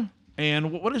Finn.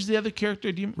 And what is the other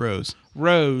character? Rose.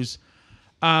 Rose.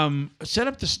 Set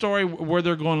up the story where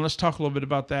they're going. Let's talk a little bit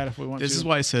about that if we want to. This is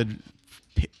why I said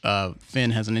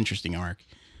Finn has an interesting arc.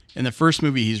 In the first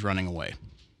movie, he's running away.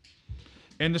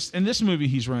 In this movie,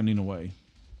 he's running away.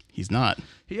 He's not.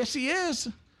 Yes, he is.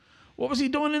 What was he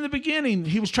doing in the beginning?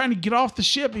 He was trying to get off the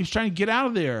ship. He was trying to get out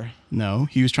of there. No,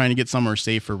 he was trying to get somewhere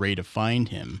safe for Rey to find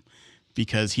him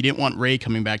because he didn't want Rey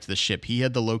coming back to the ship. He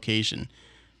had the location.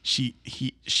 She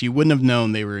wouldn't have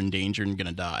known they were in danger and going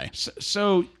to die.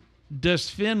 So does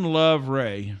Finn love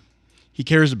Rey? He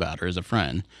cares about her as a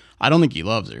friend. I don't think he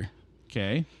loves her.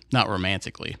 Okay. Not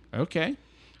romantically. Okay.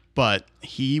 But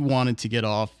he wanted to get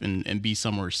off and be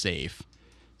somewhere safe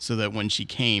so that when she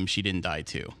came, she didn't die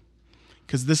too.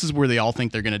 Because this is where they all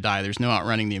think they're going to die. There's no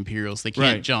outrunning the Imperials. They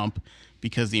can't jump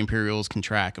because the Imperials can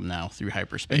track them now through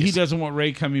hyperspace. And he doesn't want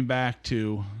Rey coming back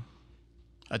to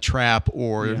a trap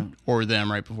or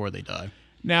them right before they die.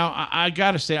 Now, I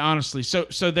got to say, honestly, so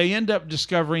they end up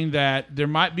discovering that there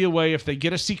might be a way if they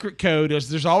get a secret code, as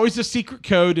there's always a secret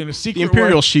code and a secret The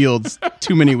Imperial way. shields,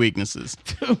 too many weaknesses.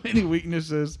 Too many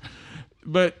weaknesses.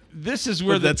 But this is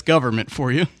where that's government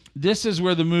for you. This is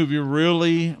where the movie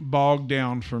really bogged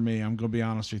down for me. I'm going to be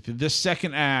honest with you. This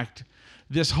second act,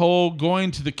 this whole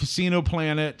going to the casino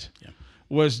planet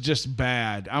was just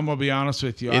bad. I'm going to be honest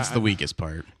with you. It's the weakest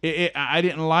part. I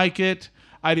didn't like it.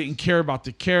 I didn't care about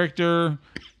the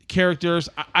characters.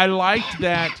 I liked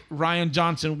that Rian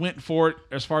Johnson went for it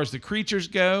as far as the creatures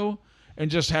go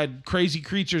and just had crazy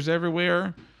creatures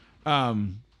everywhere.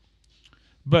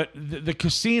 But the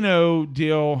casino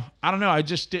deal, I don't know. I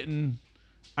just didn't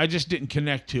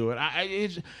connect to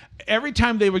it. Every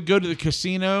time they would go to the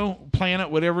casino planet,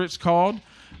 whatever it's called,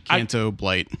 Canto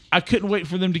Blight. I couldn't wait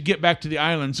for them to get back to the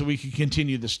island so we could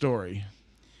continue the story.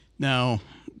 Now,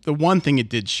 the one thing it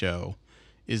did show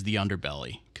is the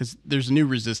underbelly, because there's a new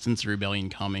resistance rebellion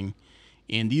coming,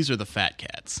 and these are the fat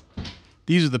cats.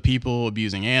 These are the people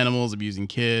abusing animals, abusing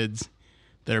kids,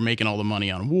 that are making all the money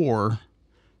on war.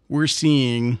 We're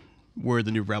seeing where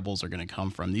the new rebels are going to come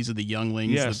from. These are the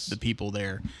younglings, the people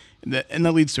there. And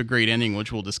that leads to a great ending,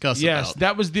 which we'll discuss about. Yes,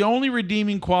 that was the only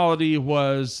redeeming quality,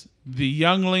 was the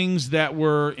younglings that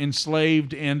were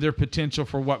enslaved and their potential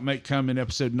for what might come in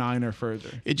episode 9 or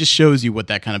further. It just shows you what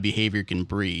that kind of behavior can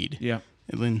breed. Yeah.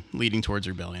 And then leading towards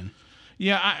rebellion.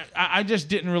 Yeah, I just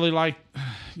didn't really like,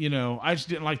 I just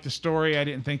didn't like the story. I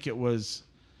didn't think it was...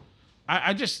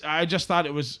 I just thought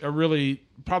it was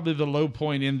probably the low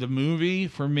point in the movie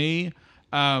for me.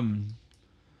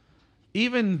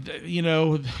 Even,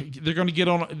 they're going to get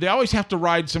on, they always have to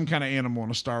ride some kind of animal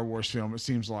in a Star Wars film, it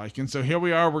seems like. And so here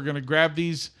we are, we're going to grab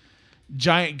these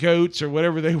giant goats or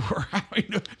whatever they were.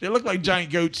 They look like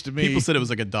giant goats to me. People said it was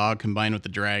like a dog combined with the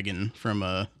dragon from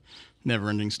a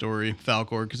Never-Ending Story,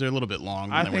 Falcor, because they're a little bit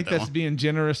long. I think that's being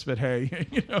generous, but hey,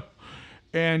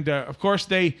 And of course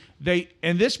and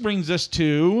this brings us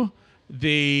to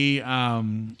the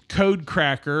code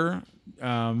cracker,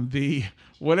 the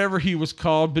whatever he was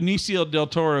called, Benicio del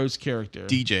Toro's character.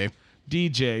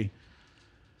 DJ.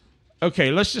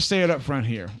 Okay, let's just say it up front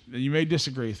here. You may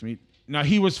disagree with me. Now,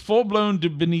 he was full-blown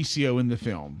Benicio in the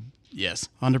film. Yes,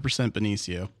 100%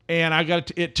 Benicio. And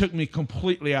it took me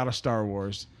completely out of Star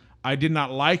Wars. I did not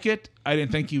like it. I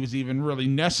didn't think he was even really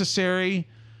necessary.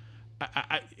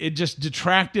 It just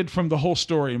detracted from the whole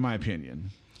story, in my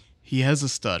opinion. He has a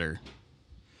stutter.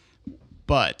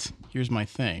 But here's my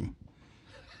thing.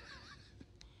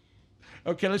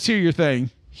 Okay, let's hear your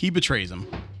thing. He betrays him.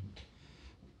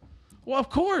 Well, of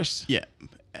course. Yeah.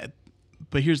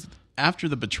 But after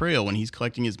the betrayal, when he's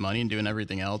collecting his money and doing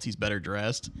everything else, he's better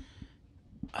dressed.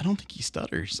 I don't think he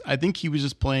stutters. I think he was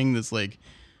just playing this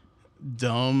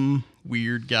dumb,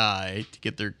 weird guy to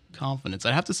get their confidence.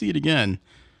 I'd have to see it again.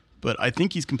 But I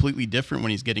think he's completely different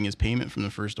when he's getting his payment from the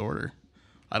First Order.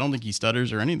 I don't think he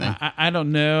stutters or anything. I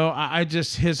don't know. I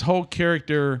just, his whole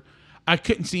character, I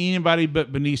couldn't see anybody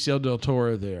but Benicio del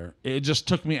Toro there. It just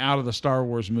took me out of the Star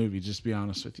Wars movie, just to be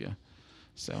honest with you.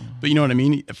 So, but you know what I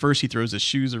mean? At first he throws his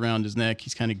shoes around his neck.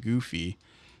 He's kind of goofy.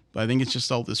 But I think it's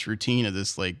just all this routine of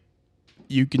this,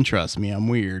 you can trust me, I'm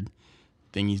weird.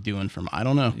 thing he's doing from, I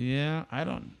don't know. Yeah, I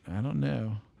don't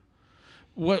know.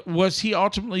 What was he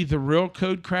ultimately the real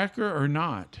code cracker or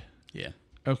not? Yeah.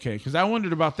 Okay, because I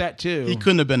wondered about that too. He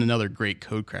couldn't have been another great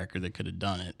code cracker that could have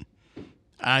done it.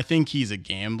 I think he's a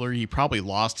gambler. He probably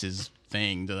lost his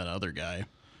thing to that other guy.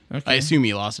 Okay. I assume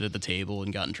he lost it at the table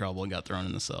and got in trouble and got thrown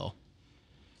in the cell.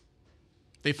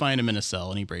 They find him in a cell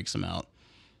and he breaks them out.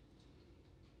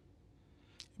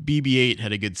 BB-8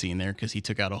 had a good scene there because he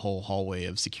took out a whole hallway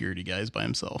of security guys by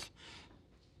himself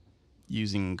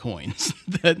using coins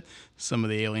that some of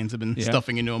the aliens have been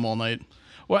stuffing into him all night.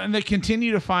 Well, and they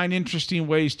continue to find interesting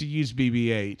ways to use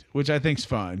BB-8, which I think's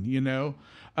fun, you know?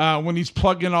 When he's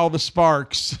plugging all the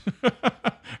sparks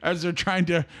as they're trying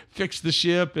to fix the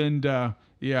ship, and and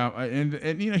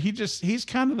you know, he's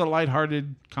kind of the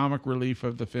lighthearted comic relief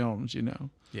of the films, you know.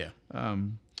 Yeah.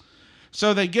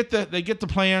 So they get the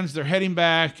plans. They're heading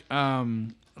back.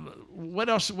 What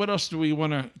else do we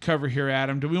want to cover here,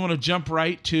 Adam? Do we want to jump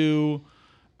right to?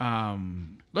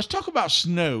 Let's talk about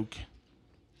Snoke.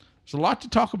 There's a lot to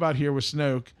talk about here with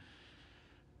Snoke.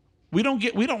 We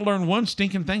don't learn one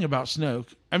stinking thing about Snoke.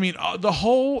 I mean, the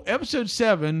whole episode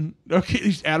 7.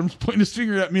 Okay, Adam's pointing his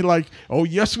finger at me like, "Oh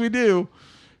yes, we do."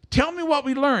 Tell me what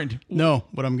we learned. No,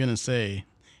 what I'm gonna say.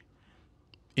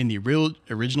 In the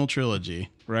original trilogy,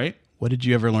 right? What did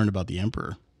you ever learn about the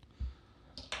Emperor?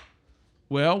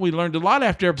 Well, we learned a lot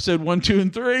after episode 1, 2,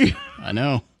 and 3. I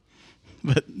know.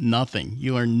 But nothing.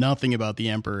 You learned nothing about the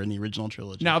Emperor in the original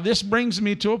trilogy. Now, this brings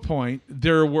me to a point.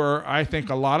 There were, I think,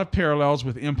 a lot of parallels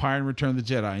with Empire and Return of the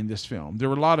Jedi in this film. There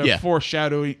were a lot of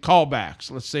foreshadowing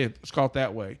callbacks. Let's call it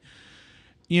that way.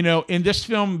 You know, and this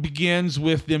film begins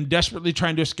with them desperately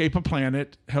trying to escape a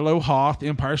planet. Hello, Hoth.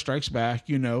 Empire Strikes Back.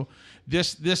 You know,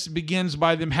 this begins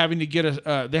by them having to get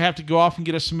they have to go off and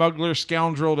get a smuggler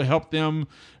scoundrel to help them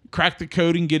crack the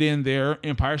code and get in there.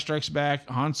 Empire Strikes Back.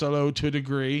 Han Solo to a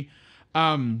degree.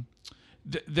 Rey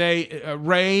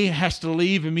has to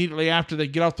leave immediately after they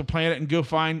get off the planet and go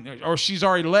find, or she's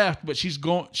already left, but she's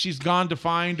gone to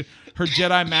find her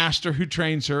Jedi Master who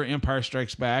trains her. Empire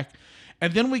Strikes Back.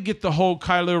 And then we get the whole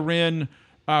Kylo Ren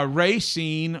Rey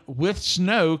scene with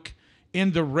Snoke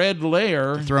in the red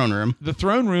lair. The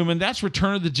throne room. And that's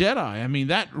Return of the Jedi. I mean,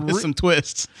 that... With some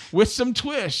twists. With some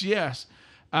twists, yes.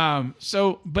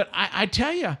 But I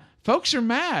tell you, folks are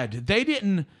mad.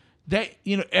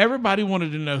 Everybody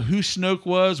wanted to know who Snoke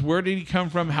was, where did he come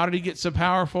from, how did he get so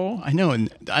powerful? I know,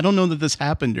 and I don't know that this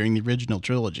happened during the original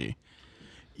trilogy.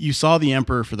 You saw the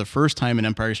Emperor for the first time in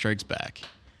Empire Strikes Back.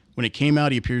 When it came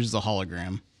out, he appears as a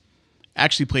hologram.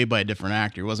 Actually played by a different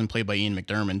actor. It wasn't played by Ian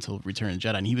McDiarmid until Return of the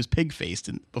Jedi, and he was pig-faced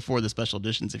before the special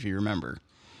editions, if you remember.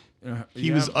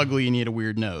 He was ugly and he had a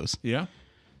weird nose. Yeah.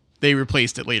 They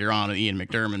replaced it later on with Ian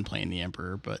McDiarmid playing the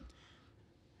Emperor,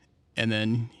 and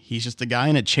then he's just a guy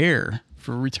in a chair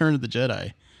for Return of the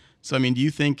Jedi. So, I mean, do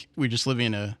you think we're just living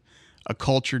in a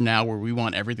culture now where we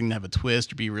want everything to have a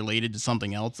twist or be related to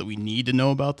something else that we need to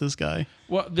know about this guy?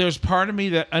 Well, there's part of me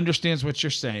that understands what you're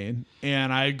saying,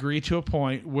 and I agree to a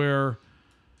point where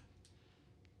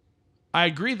I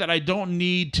agree that I don't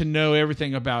need to know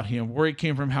everything about him, where he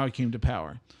came from, how he came to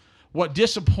power. What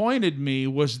disappointed me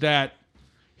was that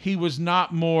he was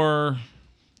not more,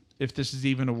 if this is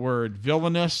even a word,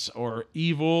 villainous or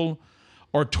evil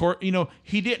or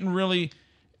he didn't really...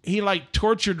 He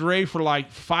tortured Rey for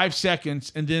 5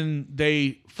 seconds, and then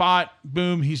they fought.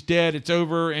 Boom, he's dead. It's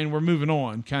over, and we're moving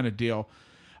on, kind of deal.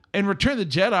 In Return of the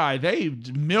Jedi, they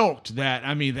milked that.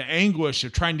 I mean, the anguish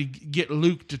of trying to get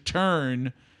Luke to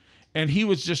turn, and he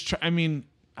was just. I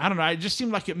don't know. It just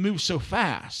seemed like it moved so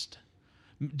fast.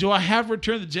 Do I have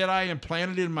Return of the Jedi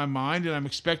implanted in my mind, and I'm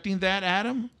expecting that,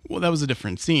 Adam? Well, that was a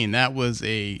different scene. That was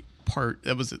a part.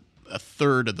 That was a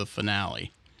third of the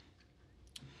finale.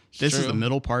 This is the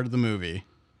middle part of the movie.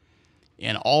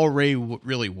 And all Rey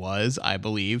really was, I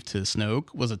believe, to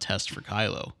Snoke, was a test for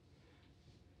Kylo.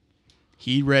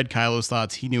 He read Kylo's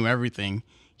thoughts. He knew everything.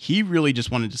 He really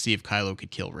just wanted to see if Kylo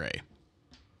could kill Rey.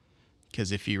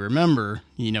 Because if you remember,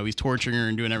 he's torturing her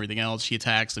and doing everything else. She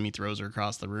attacks him. He throws her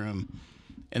across the room.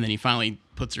 And then he finally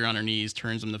puts her on her knees,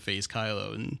 turns him to face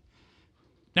Kylo. And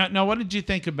Now, what did you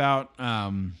think about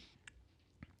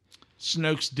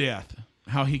Snoke's death?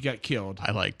 How he got killed?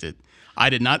 I liked it. I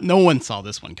did not. No one saw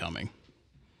this one coming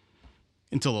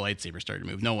until the lightsaber started to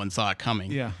move. No one saw it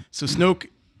coming. Yeah. So Snoke,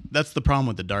 that's the problem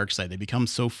with the dark side. They become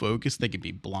so focused they could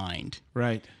be blind.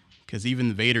 Right. Because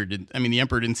even Vader the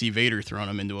Emperor didn't see Vader throwing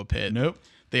him into a pit. Nope.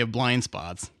 They have blind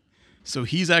spots. So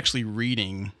he's actually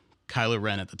reading Kylo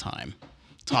Ren at the time,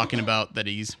 talking about that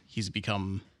he's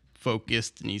become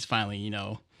focused and he's finally,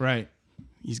 right.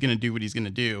 he's going to do what he's going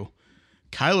to do.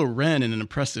 Kylo Ren, in an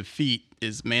impressive feat,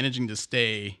 is managing to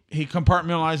stay. He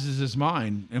compartmentalizes his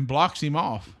mind and blocks him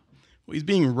off. Well, he's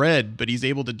being read, but he's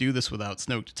able to do this without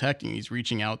Snoke detecting. He's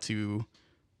reaching out to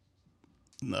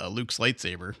Luke's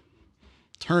lightsaber,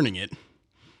 turning it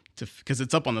because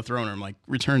it's up on the throne room. Like,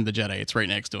 return the Jedi. It's right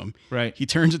next to him. Right. He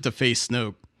turns it to face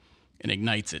Snoke and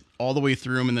ignites it all the way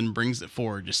through him, and then brings it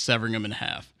forward, just severing him in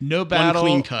half. No battle,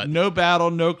 one clean cut. No battle,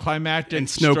 no climactic. And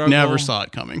Snoke struggle. never saw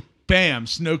it coming. Bam!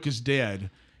 Snoke is dead.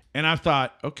 And I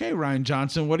thought, okay, Rian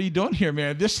Johnson, what are you doing here,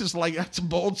 man? This is like, that's a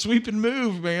bold, sweeping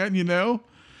move, man, you know?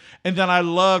 And then I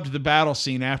loved the battle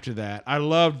scene after that. I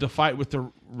loved the fight with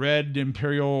the Red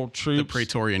Imperial troops. The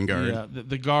Praetorian Guard. Yeah,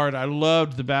 the Guard. I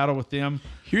loved the battle with them.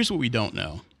 Here's what we don't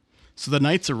know. So the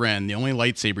Knights of Ren, the only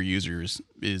lightsaber users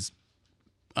is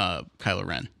Kylo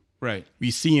Ren. Right.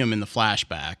 We see him in the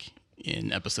flashback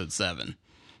in Episode 7.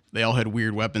 They all had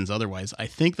weird weapons otherwise. I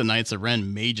think the Knights of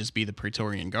Ren may just be the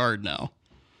Praetorian Guard now.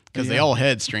 Because they all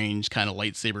had strange kind of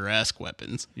lightsaber-esque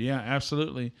weapons. Yeah,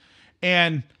 absolutely.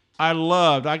 And I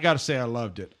got to say I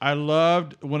loved it. I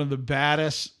loved one of the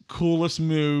baddest, coolest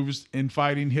moves in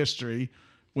fighting history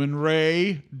when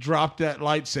Rey dropped that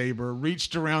lightsaber,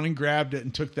 reached around and grabbed it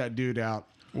and took that dude out.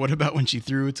 What about when she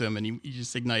threw it to him and he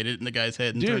just ignited it in the guy's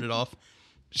head and turned it off?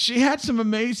 She had some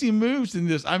amazing moves in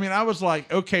this. I mean, I was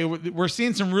like, okay, we're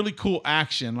seeing some really cool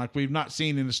action like we've not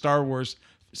seen in the Star Wars,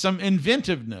 some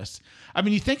inventiveness. I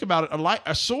mean, you think about it,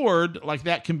 a sword like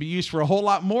that can be used for a whole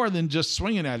lot more than just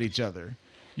swinging at each other,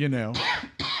 you know.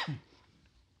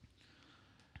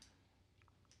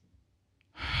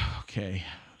 Okay.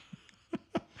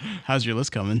 How's your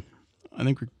list coming? I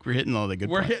think we're hitting all the good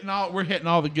parts. We're hitting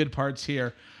all the good parts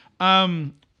here.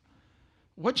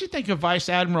 What'd you think of Vice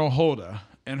Admiral Holda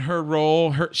and her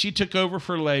role? She took over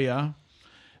for Leia.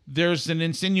 There's an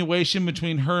insinuation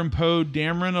between her and Poe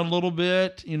Dameron a little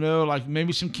bit, you know, like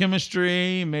maybe some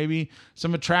chemistry, maybe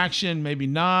some attraction, maybe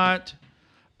not.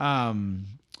 A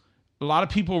lot of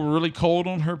people were really cold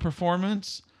on her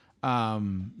performance.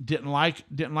 Didn't like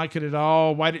it at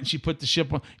all. Why didn't she put the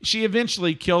ship on? She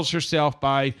eventually kills herself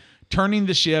by turning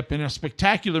the ship in a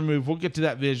spectacular move. We'll get to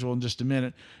that visual in just a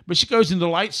minute. But she goes into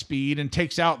light speed and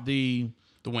takes out the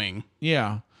wing.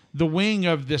 Yeah. The wing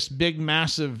of this big,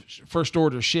 massive First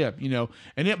Order ship, you know,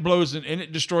 and it blows and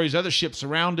it destroys other ships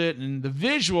around it. And the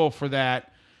visual for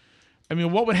that, I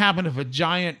mean, what would happen if a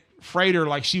giant freighter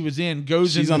like she was in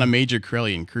goes in? She's on a major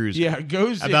Corellian cruiser. Yeah,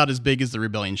 goes about as big as the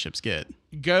Rebellion ships get.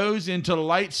 Goes into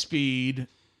light speed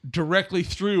directly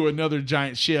through another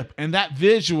giant ship. And that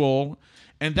visual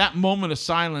and that moment of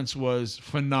silence was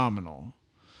phenomenal.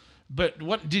 But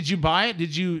what did you buy it?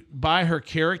 Did you buy her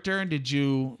character? Did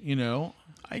you, you know?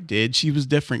 I did. She was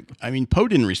different. I mean, Poe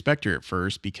didn't respect her at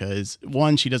first because,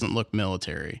 one, she doesn't look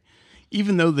military.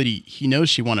 Even though that he knows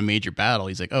she won a major battle,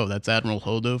 he's like, oh, that's Admiral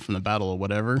Holdo from the Battle of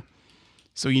whatever.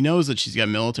 So he knows that she's got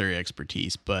military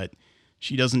expertise, but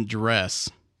she doesn't dress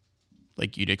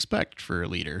like you'd expect for a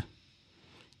leader.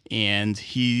 And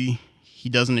he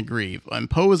doesn't agree. And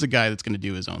Poe is a guy that's going to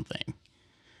do his own thing.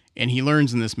 And he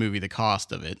learns in this movie the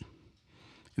cost of it.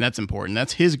 And that's important.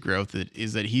 That's his growth,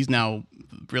 is that he's now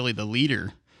really the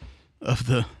leader of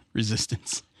the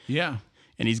Resistance. Yeah.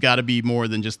 And he's got to be more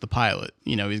than just the pilot.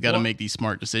 You know, he's got to make these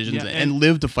smart decisions and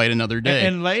live to fight another day.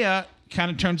 And Leia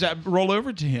kind of turns that role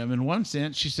over to him in one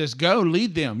sense. She says, go,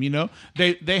 lead them. You know,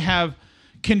 they have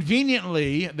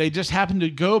conveniently, they just happen to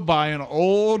go by an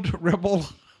old rebel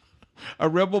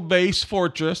base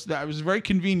fortress that was very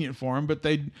convenient for them, but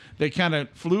they kind of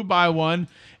flew by one,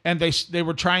 and they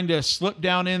were trying to slip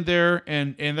down in there,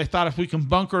 and they thought if we can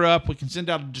bunker up, we can send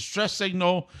out a distress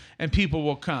signal, and people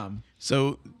will come.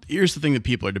 So here's the thing that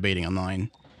people are debating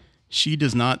online.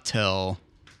 Holdo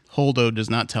does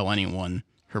not tell anyone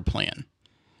her plan.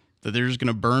 That they're just going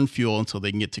to burn fuel until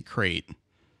they can get to Crate,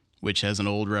 which has an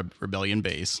old rebellion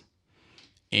base,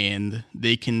 and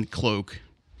they can cloak,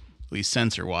 at least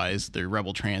sensor-wise, their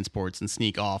rebel transports and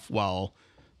sneak off while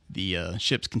the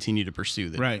ships continue to pursue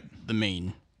the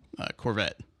main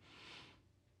corvette.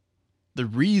 The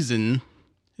reason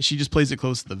she just plays it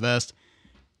close to the vest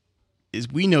is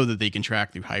we know that they can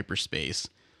track through hyperspace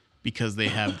because they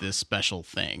have this special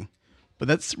thing. But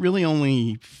that's really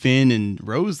only Finn and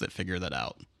Rose that figure that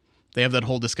out. They have that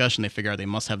whole discussion. They figure out they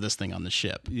must have this thing on the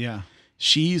ship. Yeah.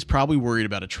 She's probably worried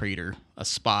about a traitor, a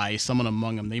spy, someone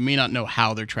among them. They may not know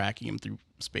how they're tracking him through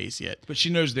space yet. But she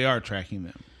knows they are tracking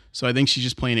them. So I think she's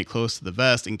just playing it close to the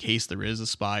vest in case there is a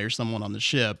spy or someone on the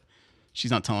ship.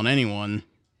 She's not telling anyone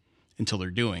until they're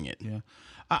doing it. Yeah.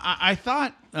 I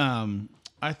thought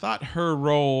her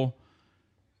role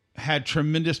had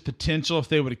tremendous potential if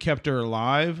they would have kept her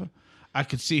alive. I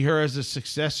could see her as a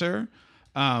successor.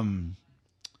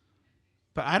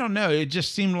 But I don't know. It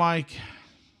just seemed like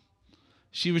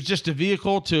she was just a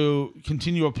vehicle to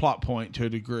continue a plot point to a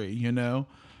degree, you know?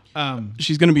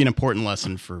 She's going to be an important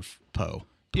lesson for Poe.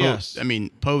 Yes. I mean,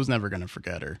 Poe's never going to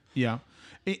forget her. Yeah.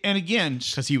 And again,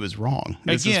 because he was wrong.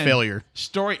 This is failure.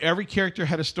 Every character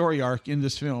had a story arc in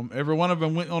this film. Every one of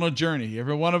them went on a journey.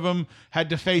 Every one of them had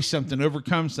to face something,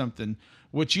 overcome something,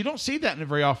 which you don't see that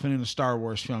very often in a Star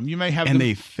Wars film. You may have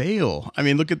they fail. I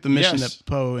mean, look at the mission that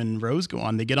Poe and Rose go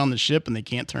on. They get on the ship and they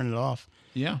can't turn it off.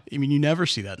 Yeah. I mean, you never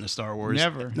see that in a Star Wars.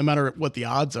 Never. No matter what the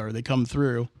odds are, they come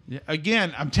through. Yeah.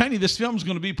 Again, I'm telling you, this film is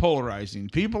going to be polarizing.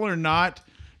 People are not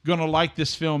going to like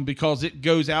this film because it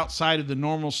goes outside of the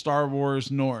normal Star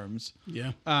Wars norms.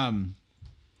 Yeah.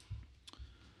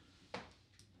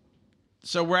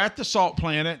 So we're at the Salt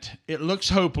Planet. It looks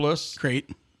hopeless. Crate.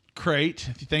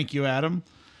 Thank you, Adam.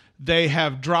 They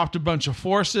have dropped a bunch of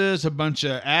forces, a bunch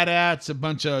of AT-ATs, a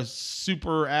bunch of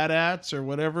super AT-ATs or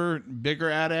whatever, bigger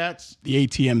AT-ATs. The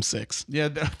ATM-6. Yeah,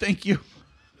 thank you.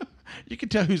 You can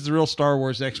tell who's the real Star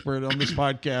Wars expert on this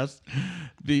podcast.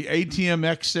 The ATM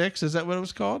X6, is that what it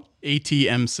was called?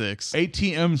 ATM-6.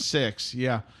 ATM-6,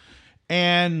 yeah.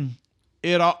 And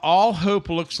all hope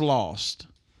looks lost.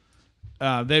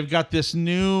 They've got this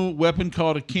new weapon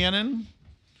called a cannon.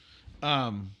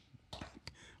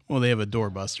 Well, they have a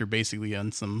doorbuster basically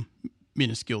on some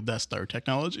minuscule Death Star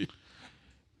technology.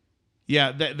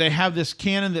 Yeah, they have this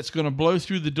cannon that's going to blow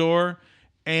through the door.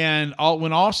 And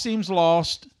when all seems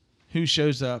lost, who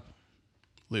shows up?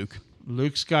 Luke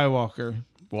Skywalker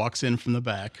walks in from the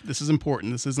back. This is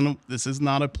important. This is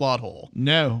not a plot hole.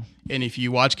 No. And if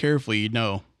you watch carefully, you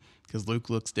know, because Luke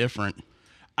looks different.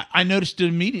 I noticed it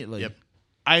immediately. Yep.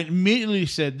 I immediately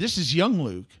said, "This is young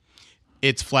Luke."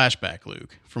 It's flashback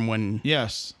Luke from when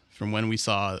we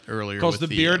saw earlier. Because the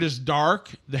beard is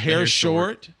dark, the hair is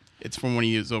short. It's from when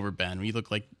he was over Ben. He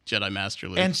looked like Jedi Master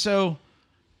Luke. And so,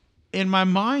 in my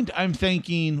mind, I'm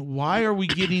thinking, why are we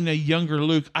getting a younger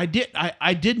Luke? I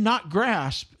did not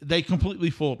grasp. They completely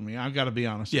fooled me. I've got to be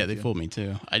honest. Yeah, they fooled me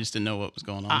too. I just didn't know what was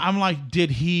going on. I'm like,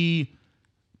 did he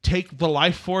take the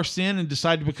life force in and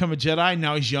decide to become a Jedi?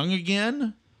 Now he's young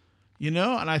again, you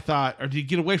know? And I thought, or did he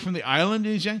get away from the island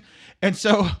and he's young? And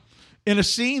so, in a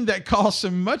scene that caused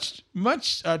some much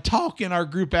talk in our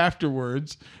group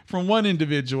afterwards from one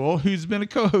individual who's been a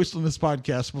co-host on this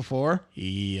podcast before.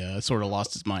 He sort of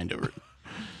lost his mind over it.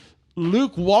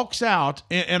 Luke walks out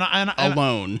and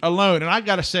alone. And I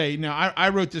got to say, now I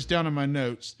wrote this down in my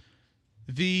notes.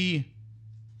 The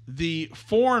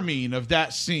forming of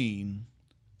that scene,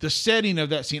 the setting of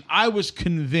that scene, I was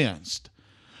convinced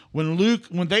when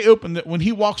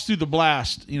he walks through the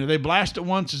blast, you know, they blast it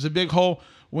once, there's a big hole.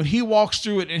 When he walks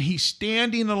through it and he's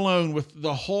standing alone with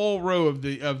the whole row of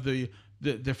the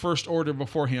First Order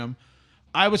before him,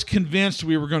 I was convinced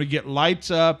we were going to get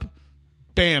lights up,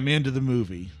 bam, into the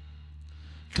movie.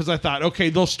 Because I thought, okay,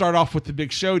 they'll start off with the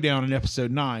big showdown in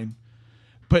Episode 9.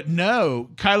 But no,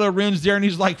 Kylo Ren's there and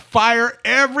he's like, fire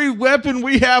every weapon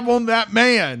we have on that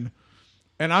man.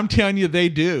 And I'm telling you, they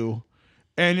do.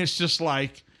 And it's just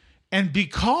like, and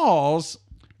because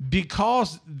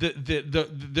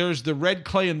there's the red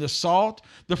clay and the salt,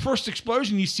 the first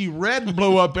explosion, you see red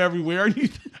blow up everywhere.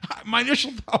 And my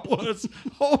initial thought was,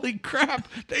 holy crap,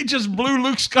 they just blew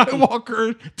Luke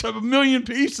Skywalker to a million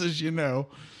pieces, you know.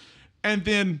 And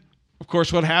then, of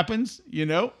course, what happens? You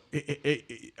know,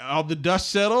 all the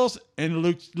dust settles and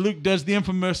Luke does the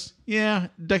infamous,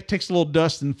 takes a little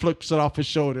dust and flips it off his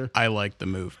shoulder. I like the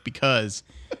move because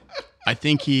I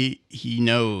think he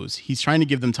knows he's trying to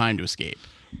give them time to escape.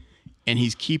 And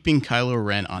he's keeping Kylo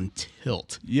Ren on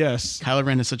tilt. Yes. Kylo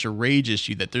Ren has such a rage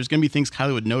issue that there's going to be things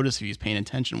Kylo would notice if he was paying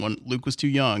attention. One, Luke was too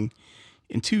young.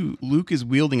 And two, Luke is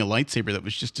wielding a lightsaber that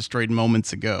was just destroyed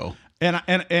moments ago. And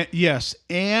yes.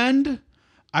 And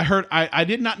I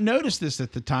did not notice this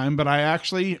at the time, but I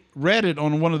actually read it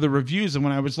on one of the reviews. And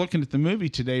when I was looking at the movie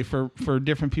today for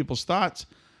different people's thoughts,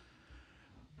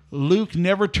 Luke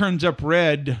never turns up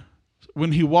red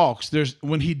when he walks.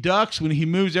 When he ducks, when he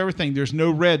moves everything, there's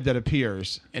no red that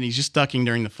appears. And he's just ducking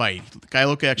during the fight.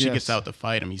 Kylo actually gets out to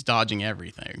fight him. He's dodging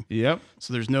everything. Yep.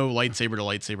 So there's no lightsaber to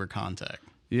lightsaber contact.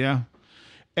 Yeah.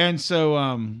 And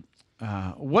so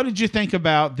what did you think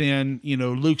about then, you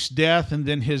know, Luke's death and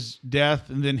then his death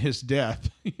and then his death?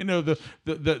 You know,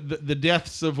 the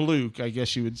deaths of Luke, I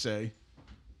guess you would say.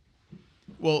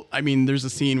 Well, I mean, there's a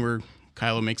scene where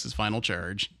Kylo makes his final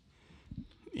charge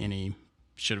and he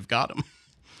should have got him.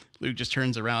 Luke just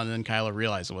turns around and then Kylo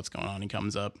realizes what's going on. He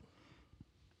comes up,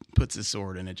 puts his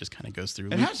sword, and it just kind of goes through.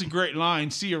 It has a great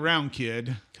line, "See you around,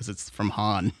 kid." Because it's from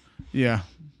Han. Yeah.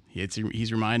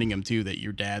 He's reminding him, too, that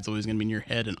your dad's always going to be in your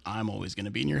head and I'm always going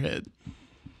to be in your head.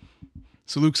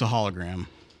 So Luke's a hologram.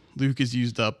 Luke has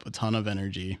used up a ton of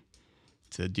energy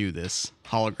to do this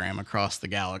hologram across the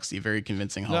galaxy. Very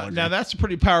convincing hologram. Now that's a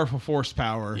pretty powerful force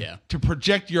power. Yeah. To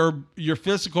project your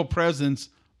physical presence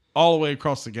all the way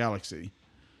across the galaxy.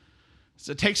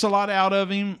 So it takes a lot out of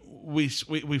him. We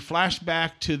flash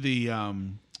back to the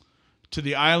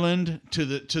island, to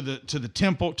the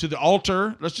temple, to the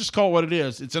altar. Let's just call it what it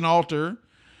is. It's an altar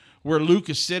where Luke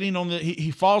is sitting on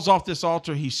he falls off this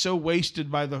altar. He's so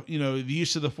wasted by the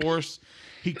use of the Force.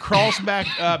 He crawls back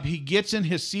up. He gets in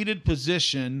his seated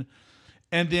position,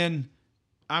 and then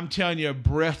I'm telling you, a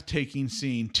breathtaking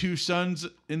scene. Two suns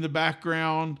in the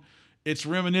background. It's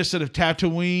reminiscent of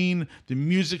Tatooine. The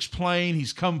music's playing.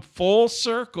 He's come full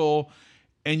circle,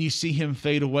 and you see him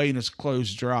fade away and his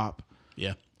clothes drop.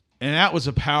 Yeah. And that was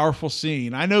a powerful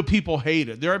scene. I know people hate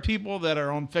it. There are people that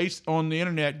are on the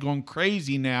internet going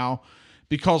crazy now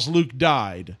because Luke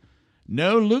died.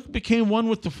 No, Luke became one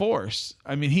with the Force.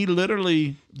 I mean, he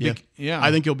literally... Yeah. I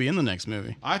think he'll be in the next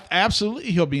movie. Absolutely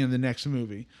he'll be in the next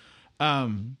movie.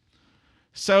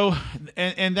 So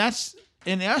that's,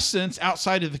 in essence,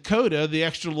 outside of the coda, the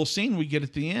extra little scene we get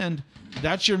at the end,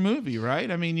 that's your movie, right?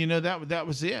 I mean, that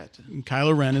was it.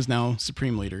 Kylo Ren is now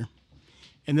Supreme Leader.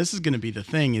 And this is going to be the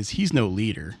thing, is he's no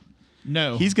leader.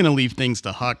 No. He's going to leave things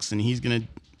to Hux, and he's going to...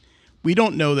 We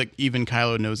don't know that even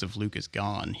Kylo knows if Luke is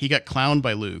gone. He got clowned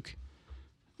by Luke.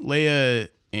 Leia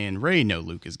and Rey know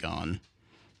Luke is gone.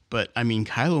 But, I mean,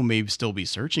 Kylo may still be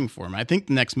searching for him. I think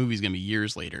the next movie is going to be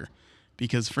years later.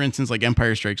 Because, for instance, like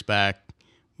Empire Strikes Back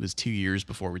was 2 years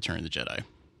before Return of the Jedi.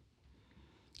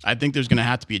 I think there's going to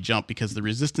have to be a jump because the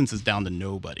Resistance is down to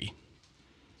nobody.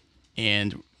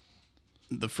 And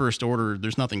the First Order,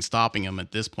 there's nothing stopping them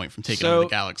at this point from taking over the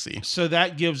galaxy. So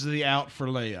that gives the out for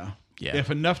Leia. Yeah.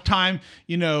 If enough time,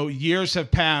 years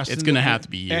have passed. It's going to have to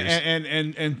be years.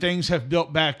 And things have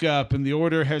built back up and the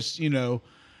Order has, that's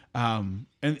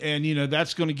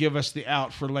going to give us the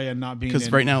out for Leia not being in. Because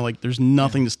right now, there's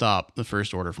nothing to stop the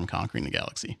First Order from conquering the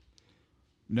galaxy.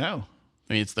 No.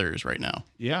 I mean, it's theirs right now.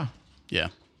 Yeah. Yeah.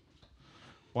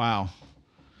 Wow.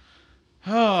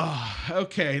 Oh,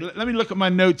 okay. Let me look at my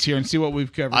notes here and see what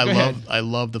we've covered. I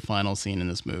love the final scene in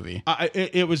this movie.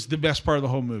 It was the best part of the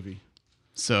whole movie.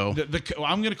 So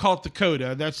I'm going to call it the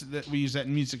coda. We use that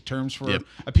in music terms for Yep.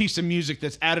 a piece of music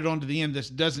that's added onto the end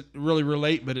that doesn't really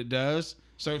relate, but it does.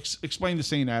 So explain the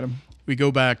scene, Adam. We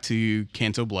go back to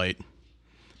Canto Blight.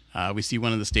 We see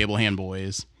one of the stable hand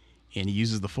boys, and he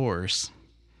uses the Force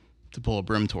to pull a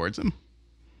broom towards him.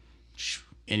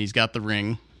 And he's got the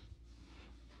ring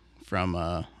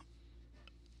from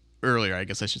earlier, I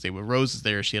guess I should say. When Rose is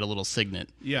there, she had a little signet.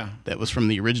 Yeah. That was from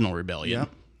the original Rebellion. Yeah.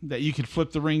 That you could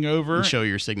flip the ring over. And show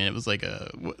your signet. It was like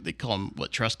they call them,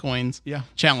 trust coins? Yeah.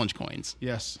 Challenge coins.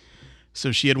 Yes.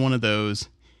 So she had one of those.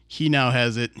 He now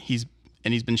has it. He's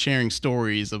been sharing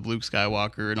stories of Luke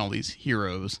Skywalker and all these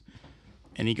heroes.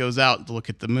 And he goes out to look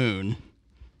at the moon.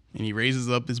 And he raises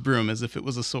up his broom as if it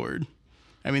was a sword.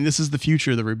 I mean, this is the future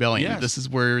of the Rebellion. Yes. This is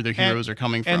where the heroes are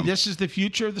coming from. And this is the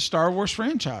future of the Star Wars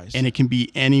franchise. And it can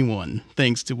be anyone,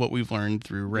 thanks to what we've learned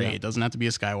through Rey. Yeah. It doesn't have to be a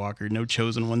Skywalker. No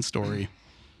chosen one story.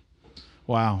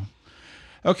 Wow.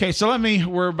 Okay, so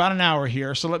we're about an hour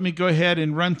here, so let me go ahead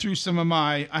and run through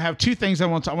I have two things I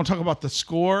want to talk about: the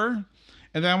score,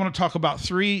 and then I want to talk about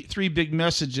three big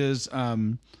messages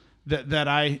that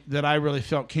I really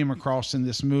felt came across in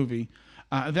this movie.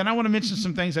 Then I want to mention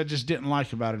some things I just didn't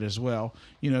like about it as well.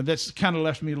 That's kind of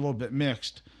left me a little bit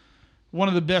mixed. One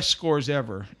of the best scores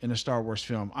ever in a Star Wars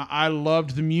film. I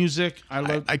loved the music.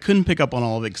 I couldn't pick up on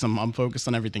all of it because I'm focused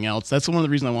on everything else. That's one of the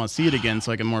reasons I want to see it again,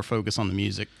 so I can more focus on the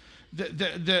music.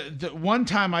 The one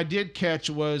time I did catch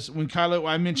was when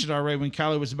I mentioned already, when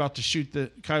Kylo Ren was about to shoot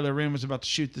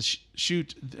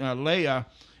Leia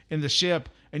in the ship,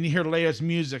 and you hear Leia's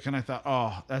music, and I thought,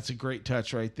 oh, that's a great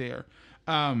touch right there.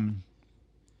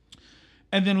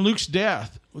 And then Luke's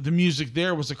death, the music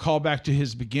there was a callback to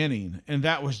his beginning, and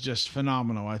that was just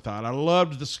phenomenal, I thought. I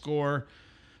loved the score.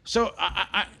 So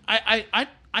I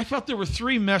felt there were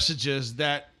three messages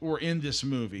that were in this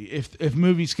movie. If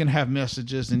movies can have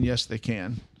messages, then yes, they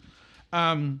can.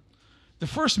 The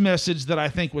first message that I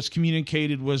think was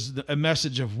communicated was a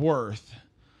message of worth,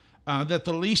 that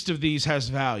the least of these has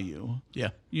value. Yeah.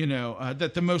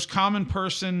 That the most common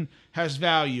person has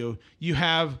value. You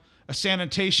have a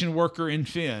sanitation worker in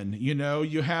Finn,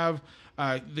 you have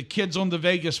the kids on the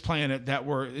Vegas planet that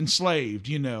were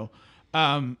enslaved, and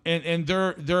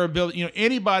their ability,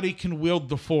 anybody can wield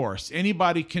the Force.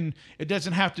 Anybody can, it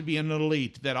doesn't have to be an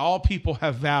elite, that all people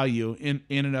have value in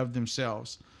and of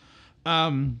themselves.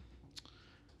 The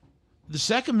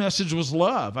second message was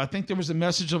love. I think there was a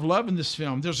message of love in this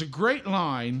film. There's a great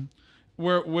line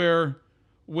where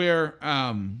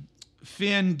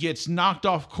Finn gets knocked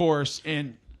off course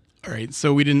and. All right,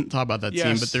 so we didn't talk about that Yes.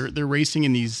 scene, but they're racing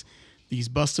in these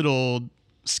busted old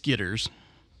skidders,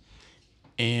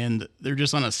 and they're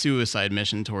just on a suicide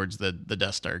mission towards the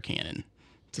Death Star cannon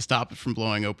to stop it from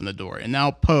blowing open the door. And now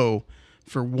Poe,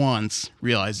 for once,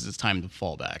 realizes it's time to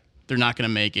fall back. They're not going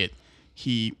to make it.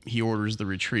 He orders the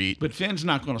retreat. But Finn's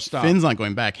not going to stop. Finn's not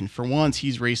going back, and for once,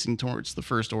 he's racing towards the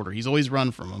First Order. He's always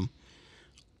run from them.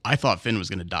 I thought Finn was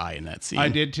going to die in that scene. I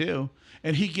did too.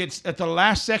 And he gets at the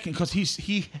last second because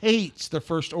he hates the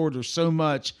First Order so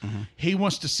much. Mm-hmm. He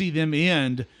wants to see them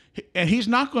end, and he's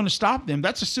not going to stop them.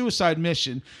 That's a suicide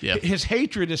mission. Yep. His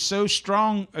hatred is so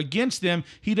strong against them,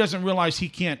 he doesn't realize he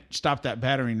can't stop that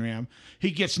battering ram.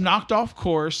 He gets knocked off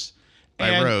course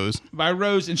By Rose. By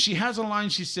Rose, and she has a line.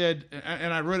 She said,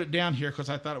 and I wrote it down here because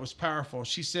I thought it was powerful.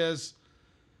 She says,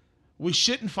 "We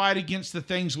shouldn't fight against the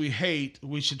things we hate.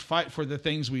 We should fight for the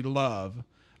things we love."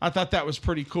 I thought that was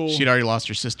pretty cool. She'd already lost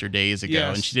her sister days ago,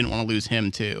 Yes. and she didn't want to lose him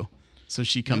too. So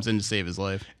she comes in to save his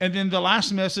life. And then the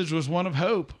last message was one of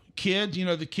hope. Kids,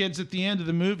 the kids at the end of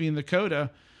the movie in the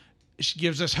coda, she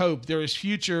gives us hope. There is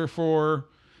future for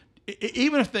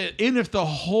even if the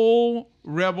whole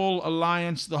Rebel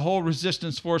Alliance, the whole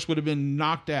Resistance force would have been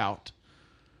knocked out.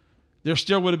 There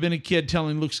still would have been a kid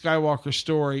telling Luke Skywalker's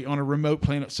story on a remote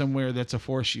planet somewhere that's a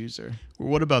Force user. Well,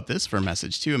 what about this for a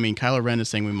message, too? I mean, Kylo Ren is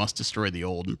saying we must destroy the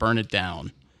old and burn it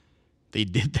down. They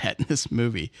did that in this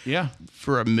movie. Yeah.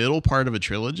 For a middle part of a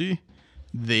trilogy,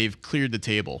 they've cleared the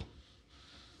table.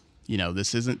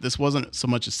 This wasn't so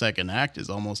much a second act as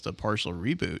almost a partial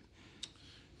reboot.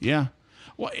 Yeah.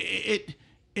 Well, it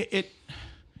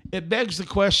begs the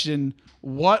question,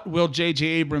 what will J.J.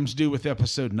 Abrams do with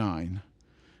Episode 9?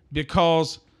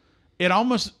 Because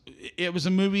it was a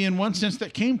movie in one sense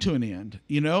that came to an end.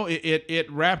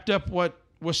 It wrapped up what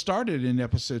was started in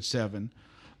Episode 7.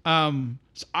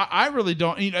 So I really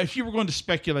don't. If you were going to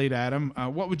speculate, Adam,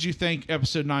 what would you think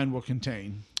Episode 9 will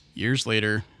contain? Years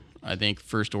later, I think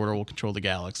First Order will control the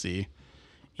galaxy,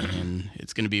 and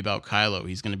it's going to be about Kylo.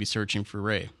 He's going to be searching for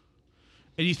Rey.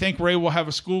 And you think Rey will have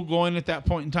a school going at that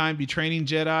point in time, be training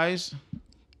Jedis?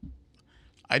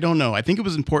 I don't know. I think it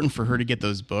was important for her to get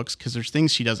those books because there's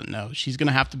things she doesn't know. She's going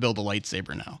to have to build a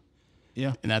lightsaber now.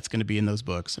 Yeah. And that's going to be in those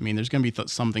books. I mean, there's going to be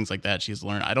some things like that she has to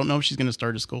learn. I don't know if she's going to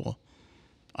start a school.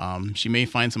 She may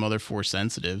find some other Force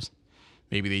sensitives.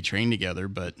 Maybe they train together,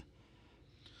 but...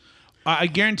 I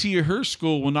guarantee you her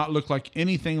school will not look like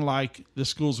anything like the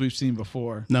schools we've seen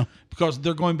before. No. Because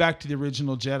they're going back to the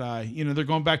original Jedi. They're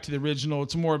going back to the original.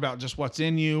 It's more about just what's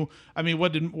in you. I mean,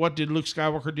 what did Luke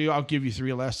Skywalker do? I'll give you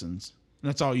 3 lessons.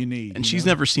 That's all you need. And she's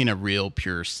never seen a real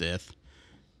pure Sith.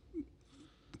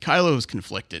 Kylo's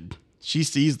conflicted. She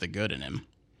sees the good in him.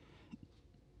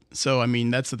 So, I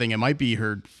mean, that's the thing. It might be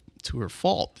to her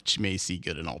fault that she may see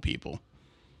good in all people.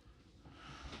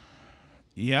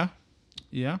 Yeah.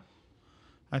 Yeah.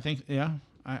 I think, yeah,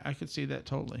 I could see that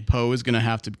totally. Poe is going to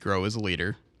have to grow as a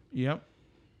leader. Yep.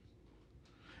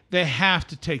 They have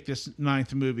to take this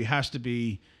 9th movie. Has to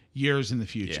be years in the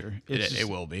future. Yeah, it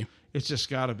will be. It's just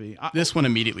got to be. This one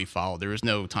immediately followed. There was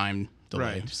no time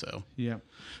delay. Right. So yeah.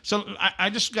 So I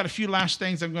just got a few last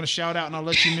things I'm going to shout out, and I'll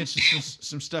let you mention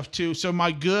some stuff too. So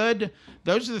my good,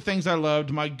 those are the things I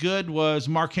loved. My good was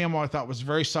Mark Hamill. I thought was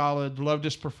very solid. Loved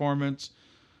his performance.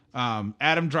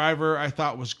 Adam Driver, I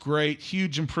thought was great.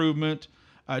 Huge improvement.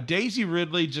 Daisy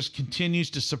Ridley just continues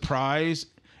to surprise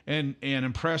and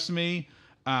impress me.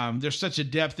 There's such a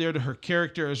depth there to her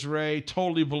character as Rey.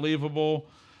 Totally believable.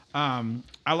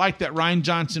 I like that Rian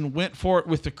Johnson went for it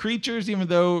with the creatures, even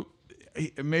though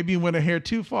maybe he went a hair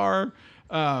too far.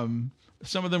 Some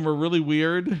of them were really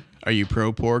weird. Are you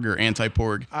pro Porg or anti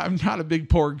Porg? I'm not a big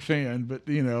Porg fan, but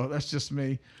that's just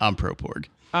me. I'm pro Porg.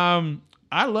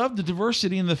 I love the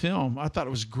diversity in the film. I thought it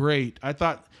was great. I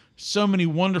thought so many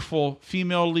wonderful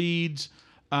female leads.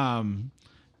 And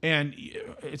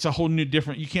it's a whole new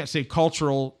different, you can't say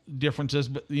cultural differences,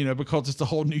 but because it's a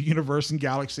whole new universe and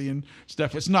galaxy and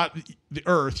stuff. It's not the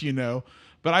Earth,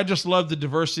 but I just love the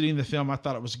diversity in the film. I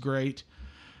thought it was great.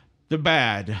 The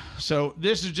bad. So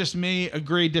this is just me.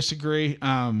 Agree, disagree.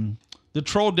 The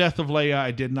troll death of Leia,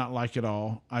 I did not like at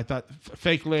all. I thought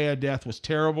fake Leia death was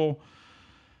terrible.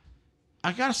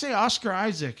 I got to say, Oscar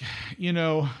Isaac,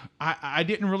 I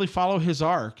didn't really follow his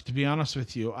arc, to be honest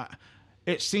with you.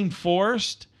 It seemed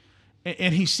forced,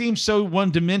 and he seems so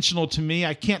one-dimensional to me.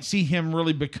 I can't see him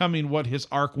really becoming what his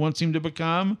arc wants him to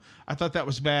become. I thought that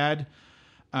was bad.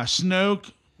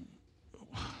 Snoke,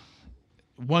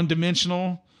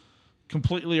 one-dimensional,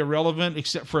 completely irrelevant,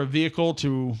 except for a vehicle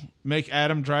to make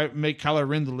Kylo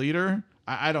Ren the leader.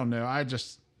 I don't know.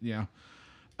 Yeah.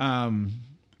 I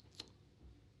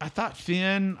thought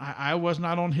Finn, I was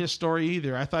not on his story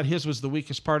either. I thought his was the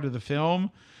weakest part of the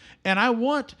film. And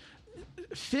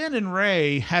Finn and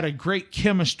Rey had a great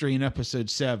chemistry in episode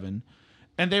 7,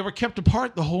 and they were kept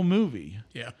apart the whole movie.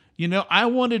 Yeah. You know, I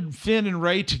wanted Finn and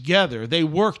Rey together. They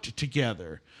worked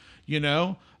together,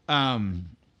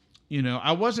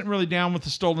 I wasn't really down with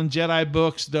the Stolen Jedi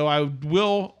books, though I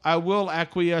will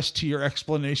acquiesce to your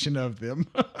explanation of them.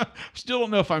 Still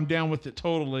don't know if I'm down with it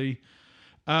totally.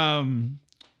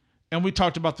 And we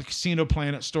talked about the Casino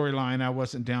Planet storyline I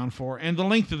wasn't down for. And the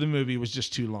length of the movie was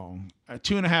just too long.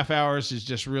 2.5 hours is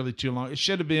just really too long. It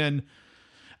should have been...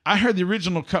 I heard the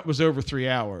original cut was over 3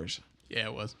 hours. Yeah,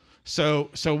 it was. So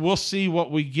we'll see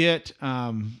what we get.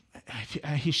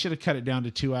 He should have cut it down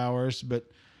to 2 hours, but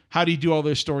how do you do all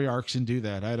those story arcs and do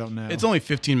that? I don't know. It's only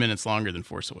 15 minutes longer than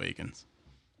Force Awakens.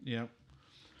 Yeah.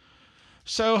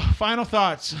 So, final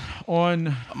thoughts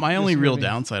on... My only real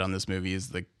downside on this movie is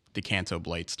the Canto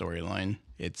Blight storyline.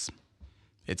 It's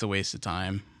a waste of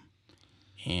time.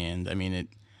 And, I mean,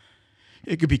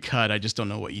 it could be cut. I just don't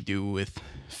know what you do with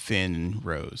Finn and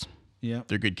Rose. Yeah.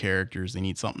 They're good characters. They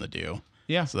need something to do.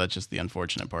 Yeah. So that's just the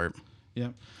unfortunate part. Yeah.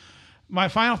 My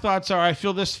final thoughts are, I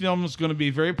feel this film is going to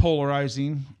be very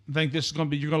polarizing. I think this is going to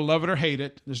be, you're going to love it or hate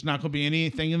it. There's not going to be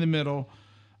anything in the middle.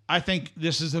 I think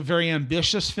this is a very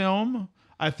ambitious film.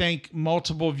 I think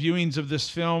multiple viewings of this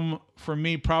film, for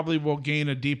me, probably will gain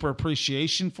a deeper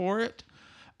appreciation for it.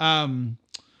 I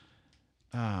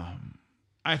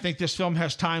think this film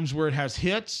has times where it has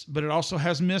hits, but it also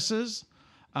has misses.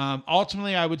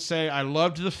 Ultimately, I would say I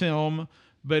loved the film,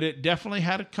 but it definitely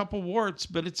had a couple warts,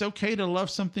 but it's okay to love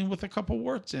something with a couple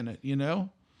warts in it, you know?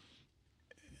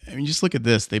 I mean, just look at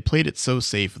this. They played it so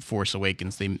safe with Force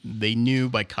Awakens. They knew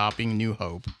by copying New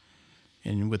Hope,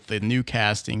 and with the new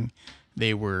casting,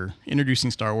 they were introducing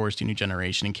Star Wars to a new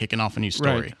generation and kicking off a new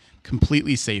story. Right.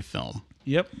 Completely safe film.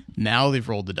 Yep. Now they've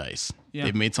rolled the dice. Yeah.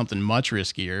 They've made something much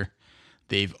riskier.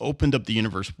 They've opened up the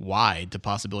universe wide to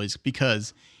possibilities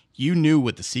because you knew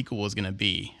what the sequel was going to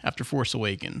be after Force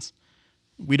Awakens.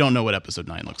 We don't know what Episode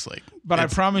 9 looks like. But I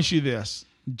promise you this.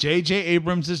 J.J.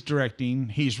 Abrams is directing.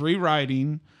 He's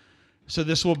rewriting. So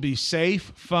this will be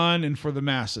safe, fun, and for the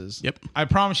masses. Yep. I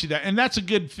promise you that. And that's a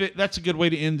good fit. That's a good way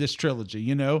to end this trilogy.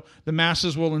 You know, the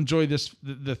masses will enjoy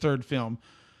the third film.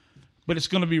 But it's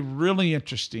going to be really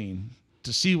interesting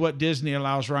to see what Disney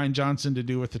allows Rian Johnson to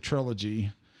do with the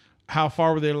trilogy. How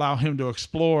far will they allow him to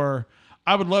explore?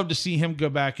 I would love to see him go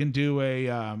back and do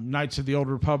a Knights of the Old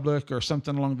Republic or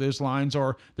something along those lines,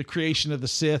 or the creation of the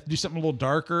Sith. Do something a little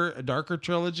darker. A darker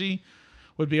trilogy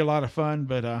would be a lot of fun.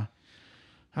 But I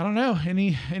don't know.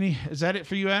 Any? Is that it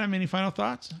for you, Adam? Any final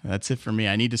thoughts? That's it for me.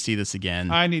 I need to see this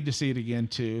again. I need to see it again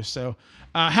too. So,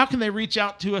 how can they reach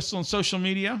out to us on social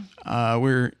media?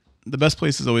 The best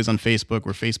place is always on Facebook.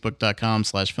 We're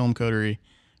facebook.com/filmcoterie.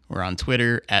 We're on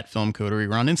Twitter @filmcoterie.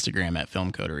 We're on Instagram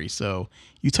 @filmcoterie. So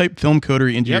you type Film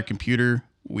Coterie into your computer,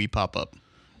 we pop up.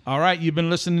 All right. You've been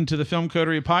listening to the Film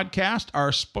Coterie podcast,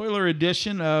 our spoiler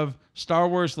edition of Star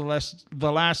Wars: The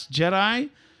Last Jedi.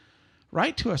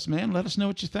 Write to us, man. Let us know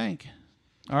what you think.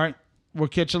 All right. We'll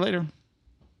catch you later.